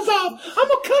own balls off. I'm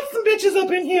gonna cut some bitches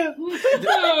up in here.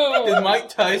 Did Mike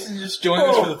Tyson just join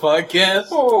us for the podcast?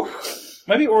 Oh.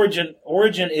 Maybe Origin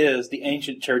is the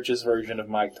ancient church's version of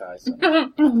Mike Tyson.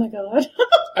 Oh my god.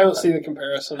 I don't see the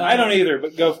comparison. I don't either,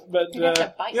 but go. But You'd have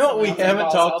to bite You know what we someone haven't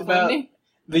else talked off, about? wouldn't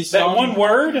The that song, one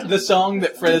word. the song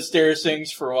that Fred Astaire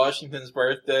sings for Washington's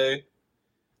birthday,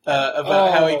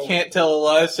 about how he can't tell a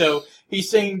lie. So he's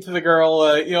singing to the girl,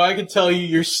 I can tell you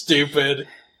you're stupid.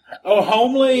 Oh,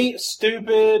 homely,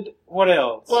 stupid. What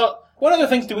else? Well, What other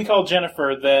things do we call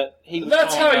Jennifer that he was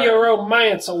that's calling how her? you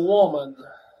romance a woman.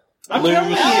 I'm Lose.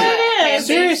 telling Yeah. you.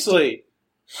 Seriously.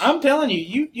 I'm telling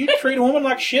you, you treat a woman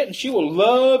like shit and she will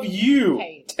love you.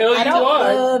 Hey, Tell I you don't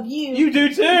what, love you. You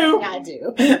do too. I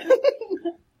do.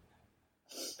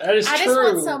 that is I just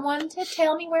true. want someone to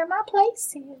tell me where my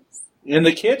place is. In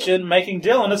the kitchen making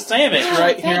Dylan a sandwich.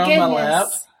 Right Oh, here thank on my lap.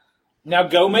 goodness. Now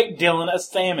go make Dylan a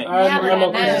sandwich. I'm but I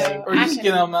okay. know. Or I just can-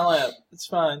 get on my lap. It's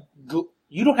fine.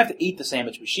 You don't have to eat the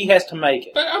sandwich, but she has to make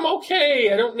it. But I'm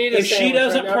okay. I don't need a If she sandwich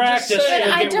doesn't right now. I'm just practice, saying.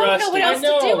 But I get don't know rusty. what else I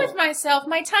to do know. with myself.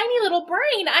 My tiny little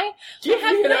brain. I Give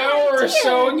have me an no hour or idea.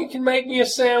 so, and you can make me a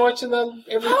sandwich, and then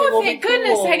everything will Oh, be thank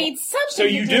goodness! cool. I need something. So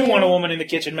you to do want a woman in the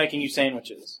kitchen making you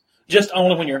sandwiches. Just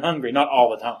only when you're hungry, not all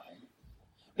the time.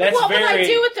 That's what very... will I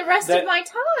do with the rest that- of my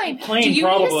time? Clean, do you need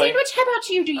probably. a sandwich? How about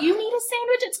you? Do you need a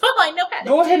sandwich? It's all I know how to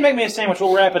Go do. ahead and make me a sandwich.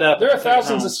 We'll wrap it up. There are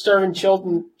thousands of starving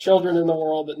children in the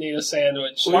world that need a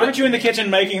sandwich. Why aren't you in the kitchen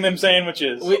making them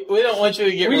sandwiches? We don't want you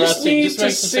to get We just rusty. need Just to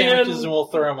make some send- sandwiches and we'll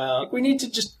throw them out. We need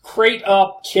to just crate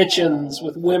up kitchens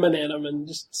with women in them and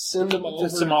just send them over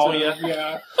Somalia? To,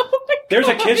 yeah. There's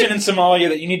a kitchen in Somalia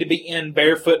that you need to be in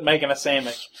barefoot making a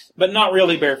sandwich. But not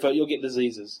really barefoot. You'll get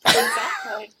diseases.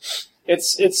 Exactly.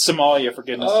 It's Somalia, for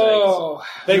goodness Oh,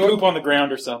 sakes. They poop on the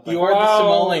ground or something. You are Wow.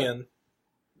 the Somalian.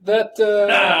 that.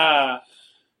 Ah,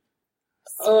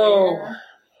 Oh,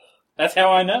 that's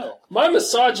how I know. my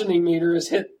misogyny meter is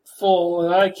hit full,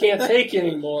 and I can't take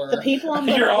anymore. The people I'm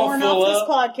going You're to all warn full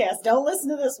off this podcast. Don't listen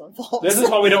to this one, folks. This is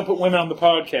why we don't put women on the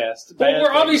podcast. But Bad we're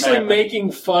things obviously happen.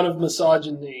 making fun of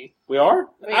misogyny. We are?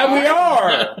 We We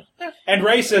are! And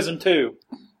racism, too.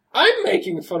 I'm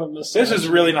making fun of misogyny. This is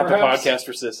really not Perhaps- the podcast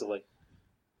for Sicily.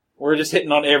 We're just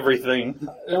hitting on everything.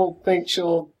 I don't think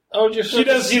she'll. Oh, just She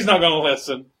does. She's not going to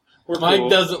listen. We're Mike cool.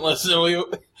 doesn't listen.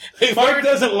 We've Mike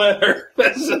doesn't let her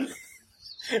listen.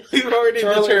 We've already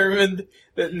Charlie. determined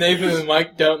that Nathan and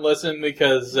Mike don't listen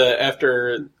because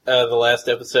after the last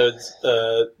episode's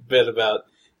bit about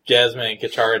Jasmine and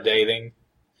Katara dating,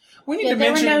 We need Yeah, to there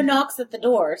mention. were no knocks at the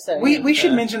door, so We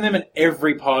should Yeah. mention them in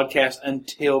every podcast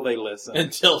until they listen.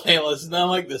 until they listen, I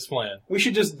like this plan. We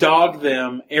should just dog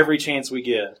them every chance we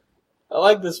get. I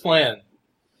like this plan.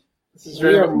 This is We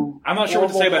really, are I'm not sure what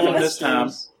to say about them this time.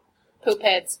 monsters. Poop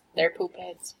heads. They're poop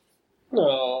heads.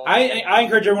 No. I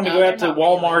encourage everyone to No, go out to they're not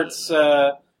Walmart's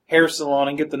hair salon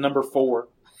and get the number 4,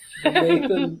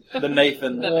 Nathan. the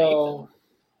Nathan. No.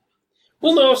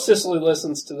 We'll know if Cicely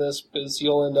listens to this because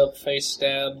you'll end up face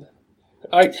stabbed.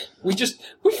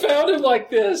 We found him like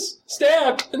this,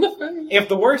 stabbed in the face. If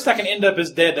the worst I can end up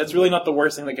is dead, that's really not the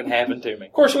worst thing that could happen to me.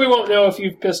 Of course, we won't know if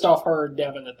you've pissed off her or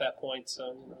Devin at that point. So,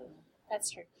 you know.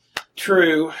 That's true.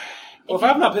 True. Well, if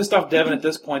I've not pissed off Devin at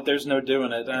this point, there's no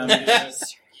doing it. If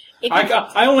you-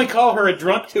 I only call her a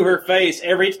drunk to her face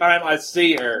every time I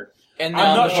see her. and I'm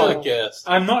on not the sure. podcast,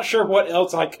 I'm not sure what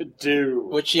else I could do.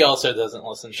 which she also doesn't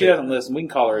listen She to. doesn't listen. We can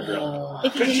call her a drunk.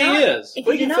 if you Because do she not, is. If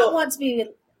We you do can not fill- want to be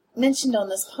mentioned on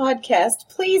this podcast,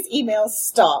 please email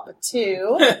stop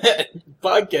to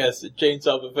Podcast at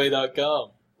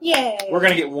chainsawbuffet.com. yay. We're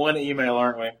going to get one email,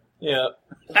 aren't we? Yeah,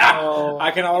 Oh.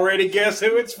 I can already guess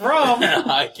who it's from.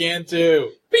 I can too.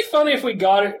 It'd be funny if we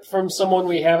got it from someone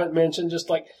we haven't mentioned, just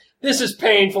like, this is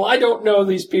painful. I don't know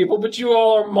these people, but you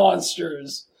all are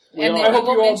monsters. And I then hope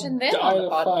we'll you all mention them die on the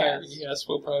of fire. podcast. Yes,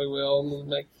 we'll probably will, and we'll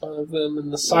make fun of them,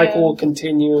 and the cycle Yeah. will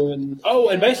continue. And Oh,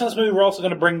 and based on this movie, we're also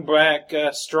going to bring back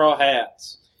straw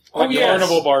hats. Like yes.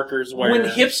 carnival barkers wear. when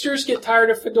hipsters get tired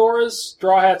of fedoras,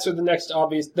 straw hats are the next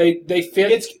obvious. They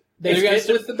fit. They They're gonna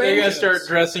fit with the They're gonna banjos. start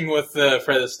dressing with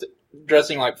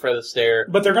dressing like Fred Astaire.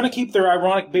 But they're going to keep their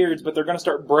ironic beards, but they're going to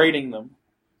start braiding them.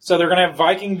 So they're going to have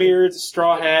Viking beards,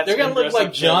 straw hats. They're gonna and look dress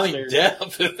like Johnny Fred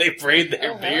Depp if they braid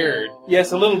their Oh, wow. beard.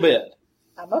 Yes, a little bit.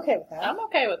 I'm okay with that. I'm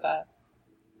okay with that.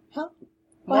 Huh?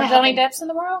 More What Johnny happened? Depps in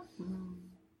the world?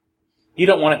 You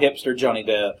don't want a hipster Johnny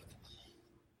Depp.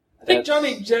 I think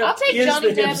Johnny Depp I'll take is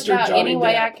Johnny the Depp hipster about Johnny any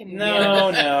way Depp. I can get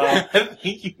No, no. I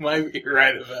think you might be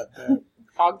right about that.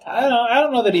 hog I tie.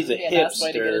 don't know that he's a Yeah, that's the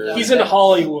way to get it hipster. done. He's in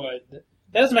Hollywood.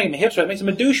 That doesn't make him a hipster. That makes him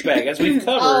a douchebag, as we've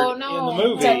covered Oh, no. in the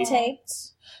movie. Duct taped.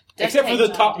 Except for the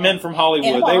top men from Hollywood.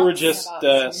 And They were walks just about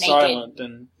naked. silent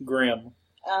and grim.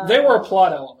 They were a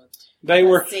plot element. They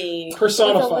were Let's see.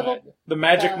 Personified. the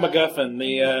magic MacGuffin,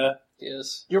 the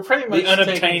Yes. You're pretty much taking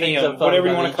things unobtainium, I've thought whatever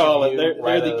you about want each to call of it. you They're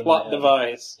rather the than plot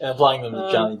device. and applying them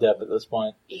to Johnny Depp at this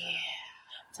point. Yeah.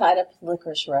 Tied up with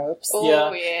licorice ropes.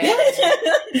 Oh, yeah.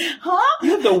 Huh?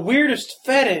 You have the weirdest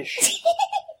fetish.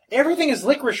 Everything is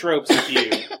licorice ropes with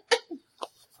you.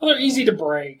 Well, they're easy to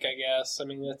break, I guess. I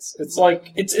mean, it's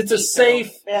like it's a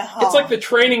safe. Uh-huh. It's like the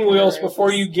training wheels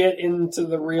before you get into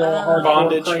the real hardcore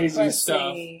Bondage. crazy Let's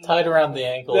stuff. see. Tied around the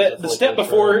ankles. The with step licorice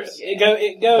before ropes.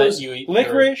 it goes That you eat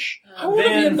licorice, I want to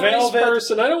be a then nice velvet,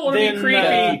 person. I don't want to then be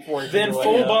creepy. then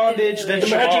full bondage, then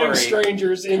Imagining shibari.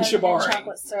 strangers in Covered in shibari.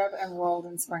 chocolate syrup and rolled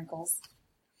in sprinkles.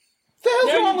 What the hell's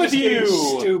Now wrong you're with just getting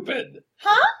you? Stupid.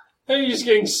 Huh? Now you're just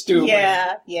getting stupid.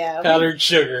 Yeah. Powdered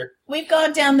sugar. We've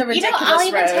gone down the You ridiculous know, I'll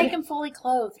even road. take him fully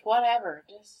clothed. Whatever.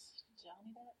 Just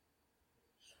Johnny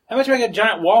Depp. How much make a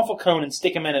giant waffle cone and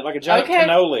stick him in it like a giant Okay.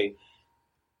 cannoli?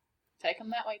 Take him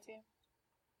that way, too.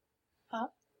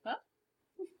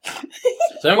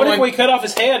 So What if we cut off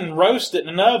his head and roast it in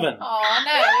an oven? Oh,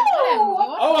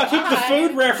 no. Oh, I took the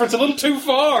food reference a little too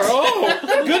far.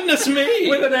 Oh, goodness me.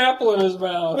 With an apple in his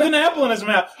mouth. With an apple in his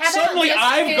mouth. Suddenly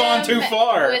I've gone too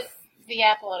far. With the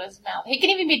apple in his mouth. He can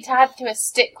even be tied to a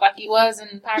stick like he was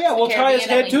in Pirates Yeah, of we'll the tie his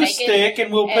Caribbean, head to a only naked. stick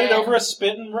and we'll put it and- over a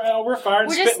spit and over a fire and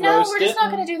We're spit just, roast we're it. just not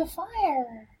going to do the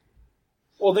fire.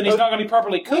 Well, then he's not going to be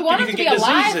properly We cooked want and him you to could be get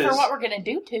alive diseases. for what we're going to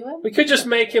do to him. We could just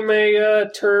make him a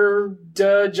turd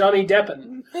Johnny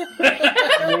Deppin.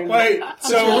 I mean, Wait,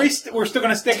 so we're still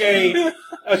going to stick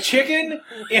a chicken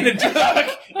in a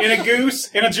duck, in a goose,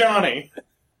 in a Johnny.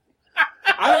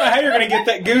 I don't know how you're going to get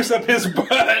that goose up his butt,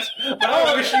 but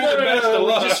I wish you the best of we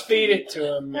luck. just feed it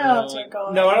to him. Oh, dear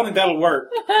God. No, I don't think that'll work.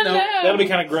 No. That'll be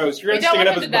kind of gross. You're We going to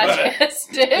don't stick it want up him his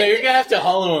to butt. digest it. No, you're gonna have to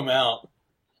hollow him out.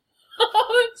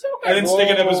 Oh, that's And then stick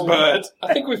it up his Whoa. butt.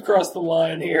 I think we've crossed the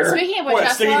line here. Speaking of which, What,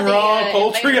 I sticking saw the, raw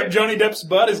poultry Invader- up Johnny Depp's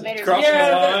butt is Invaders- crossing the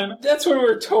Yeah, line? that's when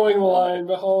we're towing the line,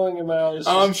 but hauling him out. is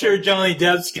Oh, I'm just- sure Johnny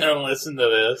Depp's gonna listen to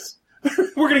this.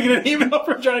 We're going to get an email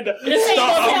from Johnny Depp.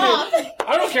 Stop.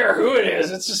 I don't care who it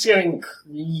is. It's just getting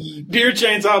creepy. Dear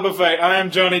Chainsaw Buffet, I am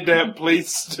Johnny Depp.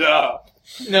 Please stop.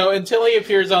 No, until he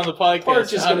appears on the Park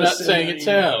podcast, is I'm gonna not send saying an it's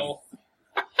him. email.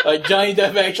 Like, Johnny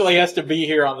Depp actually has to be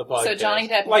here on the podcast. So Johnny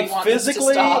Depp Like wants us to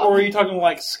physically, stop. or are you talking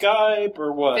like Skype,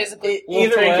 or what? Physically. We'll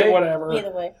Either take way. it, whatever. Either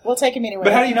way. We'll take him anyway.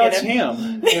 But how do you know Get it's him.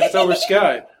 him if it's over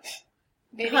Skype?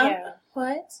 Video. Huh?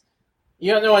 What?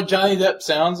 You don't know what Johnny Depp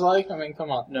sounds like? I mean, come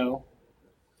on. No.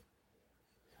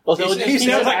 Well, He he'll sounds He's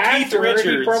just, an like Keith actor.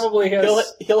 Richards. He probably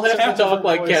has. he'll have to several talk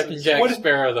like voices. Captain Jack What is-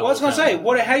 Sparrow the Well, I was whole going to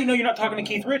time. say, how do you know you're not talking to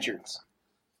Keith Richards?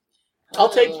 I'll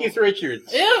take Keith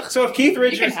Richards. Ugh. So if Keith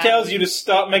Richards can have tells him. you to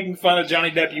stop making fun of Johnny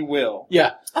Depp, you will.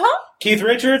 Yeah. Uh-huh. Keith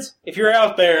Richards, if you're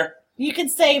out there, You can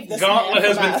save this gauntlet man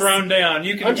has from been us. thrown down.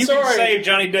 You can I'm sorry. save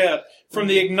Johnny Depp from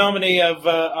the ignominy of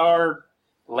our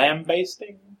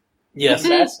lambasting. Yes.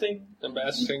 Lambasting.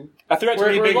 Investing. I threw out too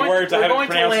many big words. I we're haven't going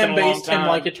to pronounced in a long lambaste him time.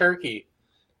 like a turkey.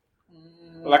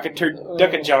 Like a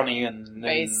turducken Johnny and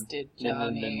Basted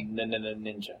Johnny.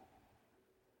 ninja.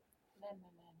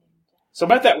 So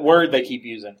about that word they keep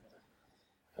using,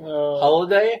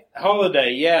 Holiday?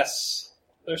 holiday. Yes,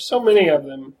 There's so many of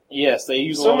them. yes, they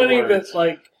use a So lot of many words. that,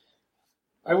 like,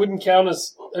 I wouldn't count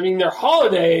as. I mean, they're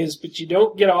holidays, but you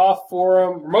don't get off for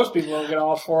them. Most people don't get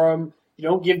off for them. You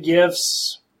don't give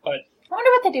gifts, but I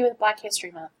wonder what they do with Black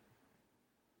History Month.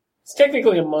 it's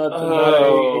technically a month and not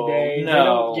a day. They no,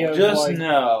 don't give, just like,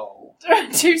 no.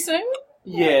 Too soon?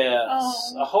 Yes,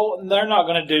 Oh. a whole. They're not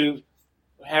going to do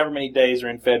however many days are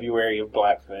in February of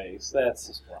blackface. That's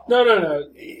just wrong. No.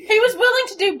 He was willing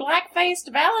to do blackface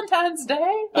to Valentine's Day.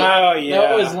 Oh yeah,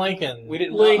 That was Lincoln. we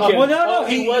didn't. Lincoln. well, no,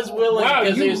 he was willing Wow,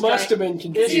 because he you was must trying- have been He's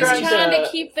confused. He's trying trying to- to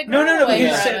keep the girl No, away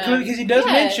because from him. he does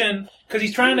Yeah. mention because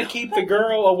he's trying to keep the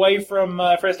girl away from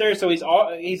Fred Astaire. So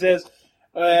he says,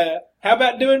 "How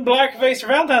about doing blackface for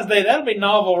Valentine's Day? That'll be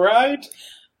novel, right?"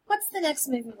 What's the next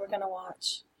movie we're going to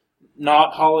watch?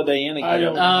 Not Holiday Inn I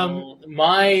again. don't-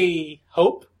 My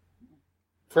hope,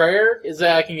 prayer, is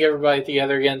that I can get everybody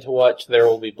together again to watch There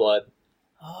Will Be Blood.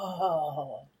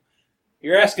 Oh.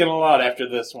 You're asking a lot after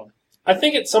this one. I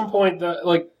think at some point,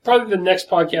 probably the next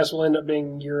podcast will end up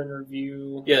being year in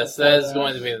review. Yes, that is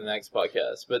going to be the next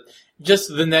podcast. But just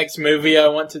the next movie I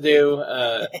want to do,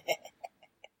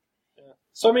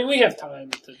 So, I mean, we have time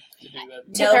to do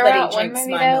that. To throw Nobody out one drinks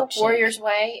movie, my though, milkshake. Warrior's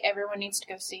Way, everyone needs to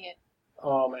go see it.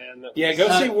 Oh, man. Yeah, go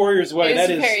see Warrior's Way. It's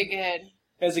That very good.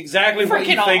 is exactly what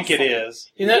you Freaking think it awesome.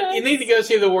 is. you know, you need to go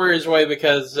see The Warrior's Way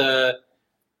because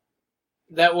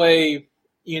that way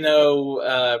you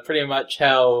know pretty much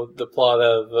how the plot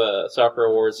of Soccer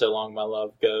Awards So Long My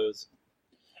Love goes.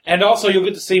 And also, you'll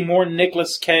get to see more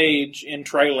Nicolas Cage in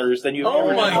trailers than you've Oh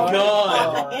ever my done.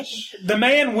 god! The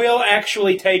man will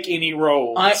actually take any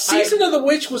role. Season of the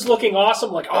Witch was looking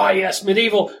awesome. Like, oh yes,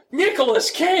 medieval Nicolas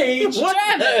Cage. What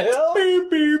the hell? Beep,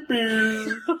 beep,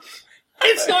 beep.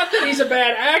 It's not that he's a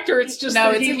bad actor. It's just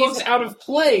No, that he looks out of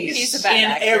place. He's a bad In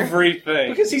actor.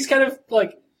 everything. because he's kind of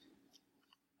like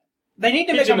They need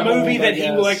to make a pigeonholed, movie I that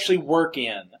he will guess. actually work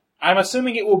in. I'm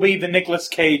assuming it will be the Nicolas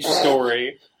Cage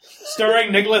story.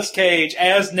 Starring Nicolas Cage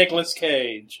as Nicolas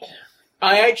Cage.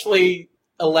 I actually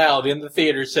aloud in the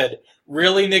theater said,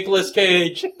 "Really, Nicolas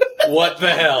Cage? What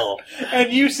the hell?"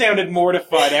 And you sounded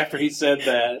mortified after he said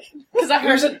that. Because I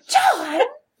heard John.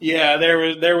 Yeah, there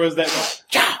was that.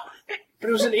 but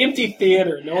it was an empty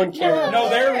theater. No one cared. No,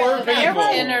 there were There were people.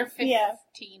 10 or 15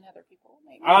 Yeah. other people.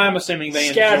 Maybe. I'm assuming they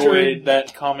Scattered. enjoyed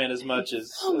that comment as much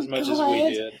as Oh my as we God.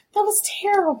 did. That was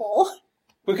terrible.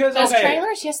 Because Those okay,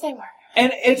 trailers, yes, they were.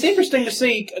 and it's interesting to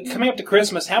see coming up to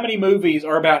Christmas how many movies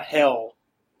are about hell.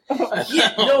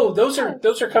 Yeah, no, those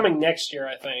are coming next year.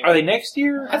 I think. Are they next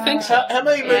year? I think so. How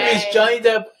many movies Johnny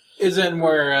Depp is in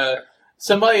where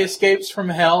somebody escapes from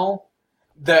hell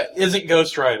that isn't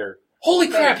Ghost Rider? Holy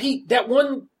crap! That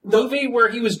one movie where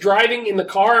he was driving in the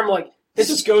car. I'm like, this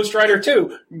is Ghost Rider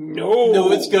 2.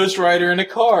 No, it's Ghost Rider in a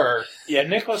car. Yeah,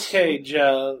 Nicolas Cage.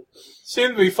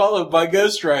 Soon to be followed by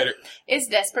Ghost Rider. Is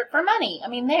desperate for money. I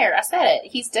mean, there, I said it.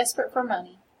 He's desperate for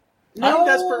money. I'm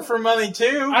desperate for money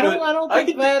too. I but don't I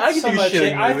think could, that's I could so do much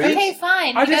shitty it. I movies. Okay,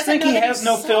 fine. I just doesn't think he know that has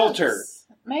no sucks. filter.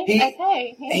 Maybe, He-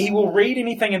 okay. Yeah. He will read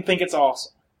anything and think it's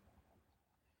awesome.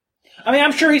 I mean,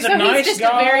 I'm sure he's a So nice he's just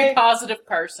guy. a very positive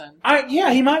person.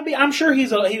 Yeah, he might be. I'm sure he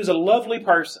was a lovely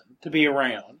person to be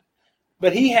around,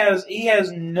 but he has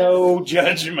no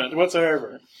judgment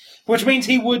whatsoever, which means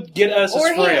he would get us Or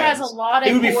as he friends. has a lot He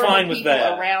of would be horrible fine with people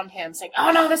that. around him saying,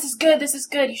 "Oh no, this is good.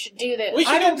 You should do this." We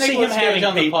should I don't get see him Nicolas Cage having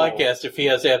on the people. podcast if he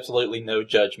has absolutely no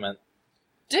judgment.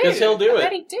 Dude, 'Cause he'll do I it.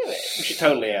 bet he'd do it. We should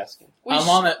totally ask him. I'm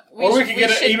on it. Or we could get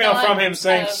an should email not, from him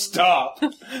saying, um, "Stop,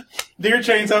 dear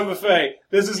Chainsaw Buffet,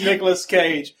 this is Nicolas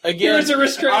Cage. Again, Here's a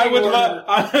restraining I would order. love.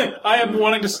 I am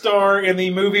wanting to star in the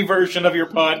movie version of your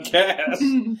podcast.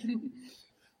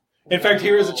 In fact,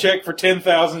 here is a check for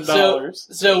 $10,000.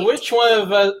 so which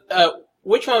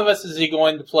one of us is he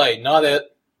going to play? Not it.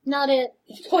 Not it.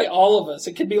 You can play all of us.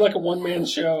 It could be like a one-man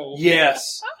show.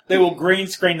 Yes, they will green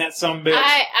screen that sumbitch.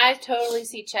 I totally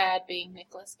see Chad being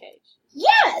Nicolas Cage.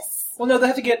 Yes. Well, no, they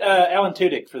have to get Alan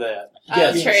Tudyk for that.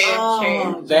 Yes. Oh, true,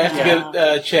 Oh. true. They have Yeah. to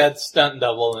get Chad's stunt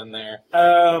double in there.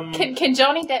 Can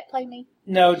Johnny Depp play me?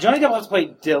 No, Johnny Depp has to play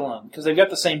Dylan because they've got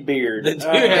the same beard. They do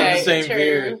have the same true,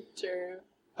 beard. True.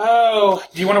 Oh,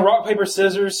 do you want to rock paper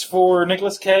scissors for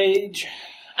Nicolas Cage?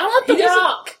 I want the He doesn't-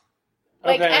 Rock,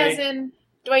 like Okay. as in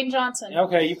Dwayne Johnson.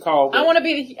 Okay, you called it. I want to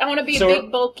be a So-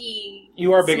 big bulky.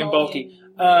 You are big and bulky.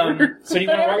 So do you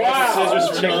want to rock Wow. paper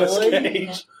scissors for Nicolas Really?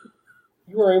 Cage?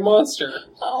 You are a monster.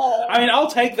 Oh. I mean, I'll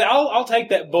take that. I'll take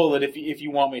that bullet if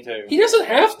you want me to. He doesn't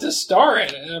have to star in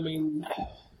it. I mean,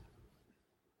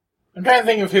 I'm trying to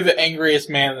think of who the angriest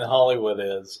man in Hollywood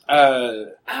is.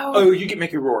 Oh, you get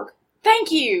Mickey Rourke.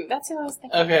 Thanking you. That's who I was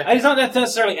thinking. Okay. He's not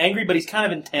necessarily angry, but he's kind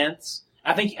of intense.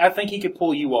 I think he could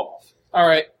pull you off. All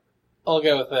right. I'll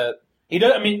go with that. He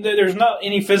does. I mean, there's not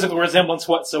any physical resemblance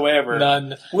whatsoever.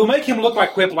 None. We'll make him look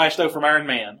like Whiplash though from Iron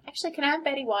Man. Actually, can I have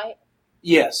Betty White?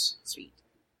 Yes, Sweet.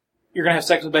 you're gonna have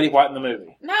sex with Betty White in the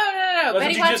movie. No. That's Betty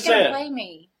what you White's just gonna said. play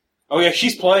me. Oh yeah,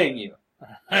 she's playing you.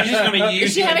 She's just gonna use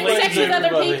Is she you and having leave sex you. with other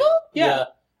everybody. people? Yeah.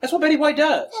 That's what Betty White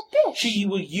does. That bitch. She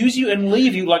will use you and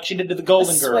leave you like she did to the I Golden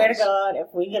Girls. swear to God,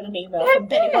 if we get an email That from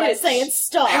Betty White bitch. saying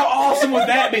stop. How awesome would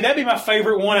that be? That'd be my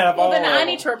favorite one out of Well, all. then of I them.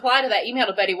 need to reply to that email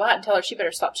to Betty White and tell her she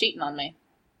better stop cheating on me.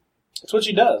 That's what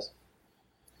she does.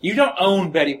 You don't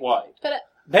own Betty White. But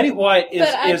Betty White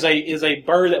But I- is a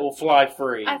bird that will fly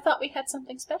free. I thought we had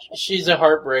something special. She's a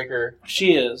heartbreaker.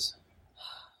 She is.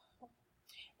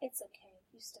 It's okay.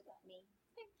 You still got me.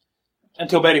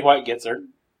 Until Betty White gets her.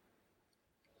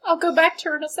 I'll go back to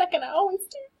her in a second. I always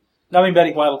do. I mean,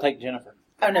 Betty White will take Jennifer.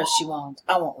 Oh no, she won't.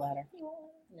 I won't let her.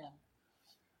 No.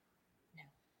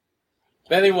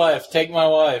 Betty wife, take my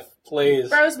wife, please.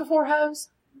 Bros before hoes.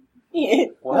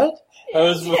 What?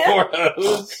 Hose before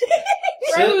hose.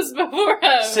 Bros before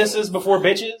hoes. Sisses before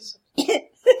bitches?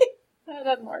 That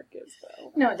doesn't work as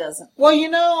well. No, it doesn't.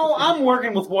 Well, I'm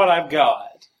working with what I've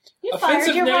got. You fired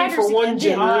offensive your name writers for one again,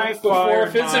 gender I before fired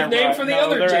offensive my name right- for the no,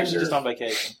 other they're gender. actually just on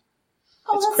vacation.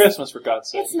 Oh, It's that's- Christmas, for God's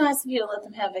sake. It's nice of you to let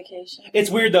them have vacation. It's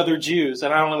weird, though, they're Jews,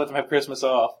 and I only let them have Christmas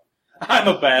off. I'm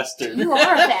a bastard. You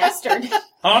are a bastard.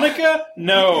 Hanukkah?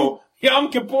 No.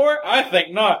 Yom Kippur? I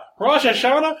think not. Rosh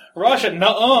Hashanah?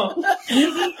 Nuh-uh.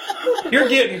 You're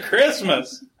getting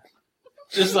Christmas.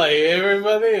 Just like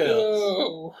everybody else.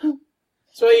 Oh.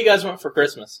 So what do you guys want for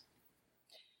Christmas?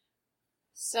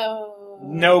 So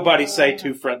Nobody say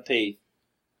 2 front teeth,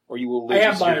 or you will I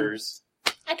have lose mine. yours.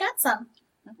 I got some.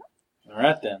 All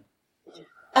right then.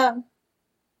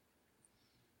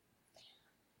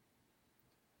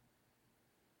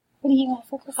 What do you want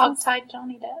for Christmas? Hogtied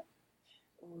Johnny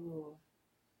Depp. Ooh.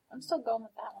 I'm still going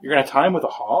with that one. You're gonna tie him with a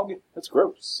hog? That's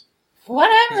gross.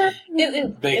 Whatever.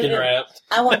 Bacon wrapped.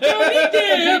 I want Johnny Depp!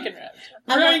 Bacon wrapped.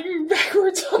 Riding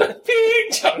backwards on a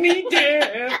pig, Johnny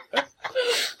Depp!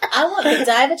 I want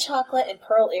Godiva chocolate and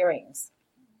pearl earrings.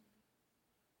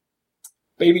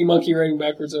 Baby monkey riding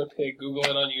backwards on a pig. Google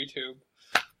it on YouTube.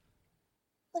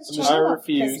 What's I Johnny want for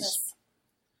refuse. Christmas?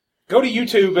 Go to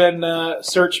YouTube and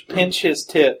search "pinch his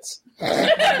tits." No.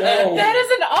 That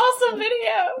is an awesome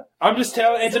video. I'm just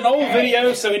telling. It's an old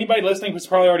video, so anybody listening has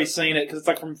probably already seen it because it's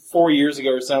like from 4 years ago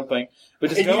or something. But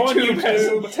just And go on YouTube has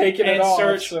YouTube taken it and off,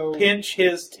 search so- "pinch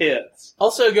his tits."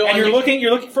 Also go And on you're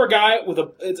your- looking for a guy with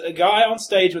it's a guy on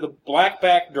stage with a black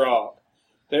backdrop.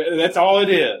 That's all it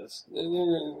is.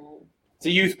 It's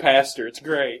a youth pastor. It's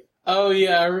great. Oh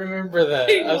yeah, I remember that.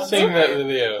 I've seen that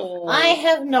video. I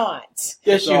have not.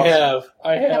 Yes, you awesome. have.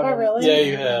 I have. Have I really? Yeah,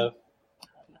 you have.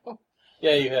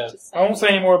 Yeah, you have. I won't say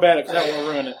any more about it because I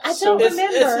will ruin it. I don't It's the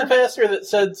remember. pastor that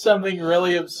said something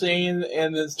really obscene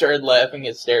and then started laughing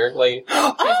hysterically.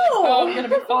 Oh, Oh! I'm gonna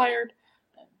be fired.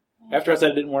 After I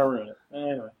said I didn't want to ruin it.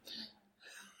 Anyway.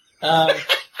 Um,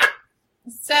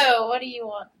 So, what do you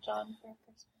want, John, for Christmas?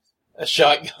 a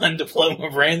shotgun to blow my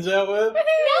brains out with?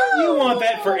 You want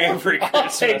that for every I'll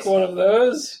Christmas. take one of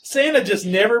those. Santa just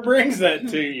never brings that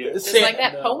to you. Just Santa- like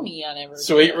that No. pony I never.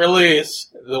 Sweet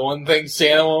release. The one thing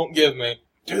Santa won't give me.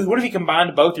 Dude, what if he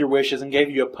combined both your wishes and gave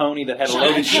you a pony that had a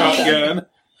loaded Shotgun. shotgun?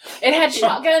 It had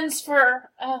shotguns for.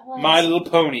 My Little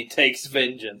Pony takes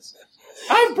vengeance.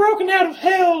 I've broken out of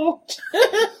hell.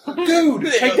 Dude,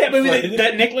 take that movie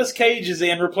that Nicolas Cage is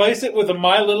in, replace it with a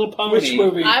My Little Pony. Which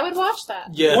movie? I would watch that.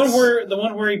 Yes. The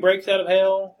one where he breaks out of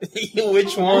hell?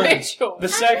 Which one? Which one? The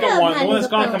second love one, My the one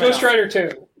that's Little going to come Ghost out. Rider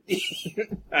 2.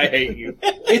 I hate you.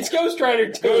 It's Ghost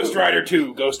Rider 2. Ghost Rider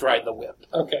 2, Ghost Ride the Whip.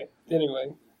 Okay,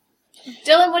 anyway.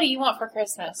 Dylan, what do you want for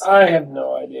Christmas? I have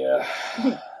no idea.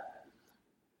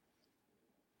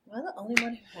 Am I the only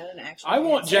one who had an actual I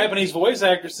want answer? Japanese voice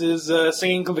actresses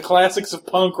singing the classics of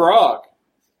punk rock.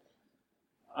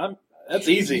 That's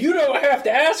easy. You don't have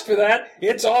to ask for that.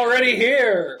 It's already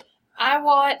here. I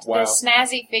want Wow. the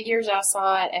snazzy figures I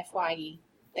saw at FYE.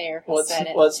 There, I What's said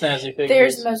it. snazzy figures?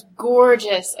 There's the most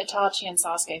gorgeous Itachi and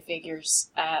Sasuke figures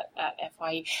at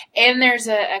FYE. And there's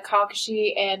a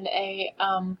Kakashi and a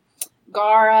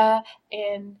Gaara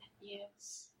and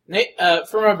yes.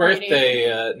 For my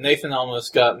birthday, Nathan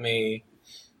almost got me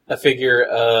a figure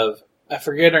of, I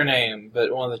forget her name,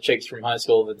 but one of the chicks from high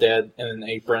school, the dead in an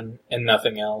apron and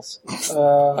nothing else.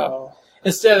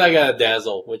 Instead, I got a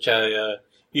Dazzle, which I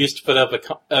used to put up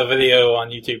a video on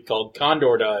YouTube called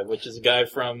Condor Dive, which is a guy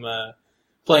from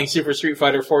playing Super Street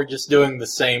Fighter 4 just doing the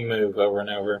same move over and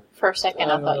over. For a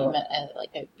second, I thought you meant like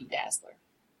a Bedazzler.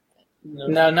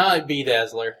 No, not a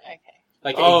Bedazzler. Okay.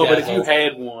 Like Oh, a but if you Dazzle.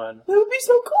 had one. That would be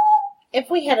so cool. If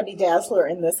we had a bedazzler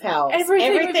in this house,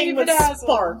 Everything would be would bedazzled.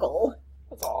 sparkle.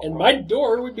 And my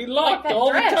door would be locked Like that all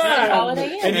the dress at time.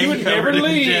 Holiday Inn. And you would never covered in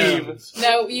leave. gems.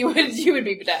 No, you would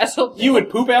be bedazzled. You would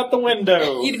poop out the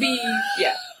window. You'd be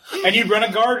yeah. And you'd run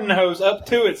a garden hose up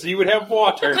to it so you would have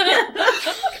water.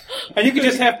 And you could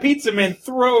just have pizza men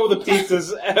throw the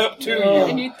pizzas up to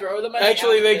And you. you throw them. At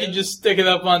Actually, the they outfit. could just stick it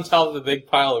up on top of the big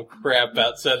pile of crap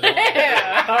outside the window.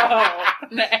 Yeah. Oh,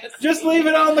 nasty. Just leave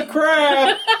it on the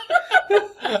crab.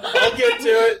 I'll get to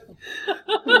it.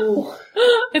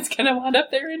 It's gonna wind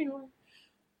up there anyway.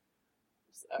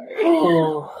 Sorry.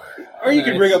 Or you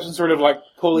could rig up some sort of like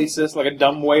pulley system, like a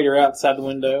dumb waiter outside the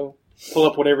window. Pull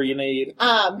up whatever you need.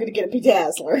 I'm gonna get a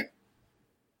bedazzler.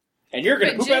 And you're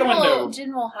going to But poop out a window.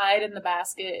 Jen will hide in the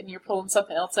basket, and you're pulling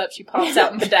something else up. She pops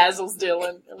out and bedazzles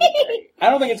Dylan. I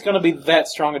don't think it's going to be that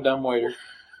strong a dumb waiter.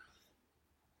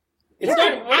 You're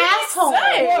an asshole.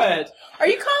 say? What? Are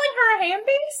you calling her a hand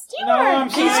beast? No, I'm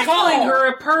He's saying... calling her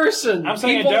a person. I'm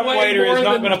saying a People dumb weigh waiter is more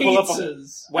not than gonna pull up a-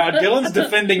 pizzas. Wow, Dylan's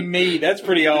defending me. That's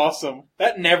pretty awesome.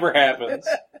 That never happens.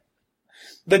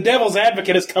 The devil's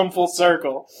advocate has come full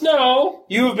circle. No,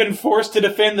 You have been forced to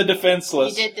defend the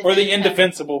defenseless. You did Or the defend her.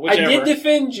 indefensible, I whichever. did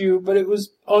defend you, but it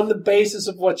was on the basis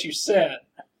of what you said.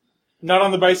 Not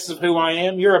on the basis of who I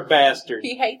am. You're a bastard.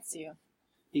 He hates you.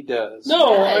 He does.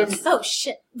 No, Yes. I'm Oh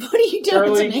shit! What are you doing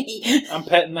Charlie. to me? I'm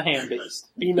petting the hand beast.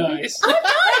 be nice. I'm not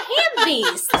a hand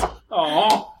beast.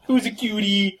 Aw, who's a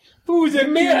cutie? Who's a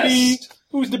You cutie? missed.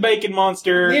 Who's the bacon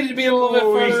monster? Needed to be a little bit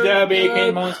Who's further. the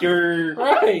bacon monster?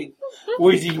 Right.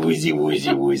 Woozy, woozy,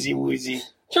 woozy, woozy, woozy.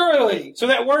 Charlie. So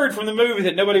that word from the movie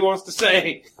that nobody wants to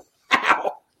say.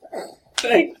 Ow!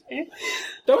 Thank you.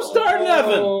 Don't start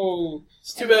nothing. Oh.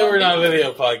 It's too bad we're not a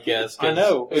video podcast. 'cause I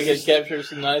know. We could capture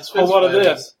some nice A lot of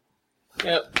fist this.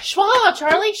 Yep. Schwa,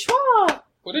 Charlie, schwa.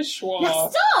 What is schwa? Now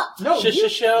stop! No,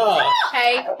 Sha-sha-sha.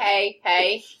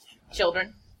 Hey,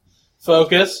 children.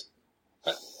 Focus.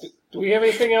 Do we have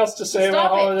anything else to say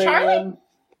Stop about it, Holiday Charlie. Inn?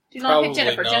 Do not Probably hit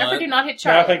Jennifer. not. Jennifer, do not hit No,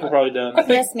 Charlie. I think we're probably done.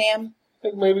 Yes, ma'am. I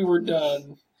think maybe we're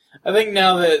done. I think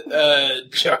now that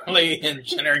Charlie and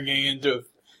Jen are getting into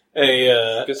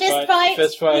a Fist Fist fight. fight.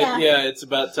 fist fight, Yeah. yeah, it's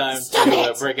about time Stop to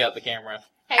it. break out the camera.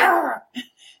 Hey.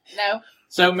 No.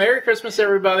 So, Merry Christmas,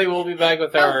 everybody. We'll be back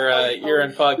with our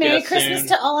year-end podcast Merry Christmas soon.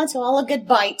 to all and to all a good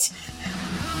bite.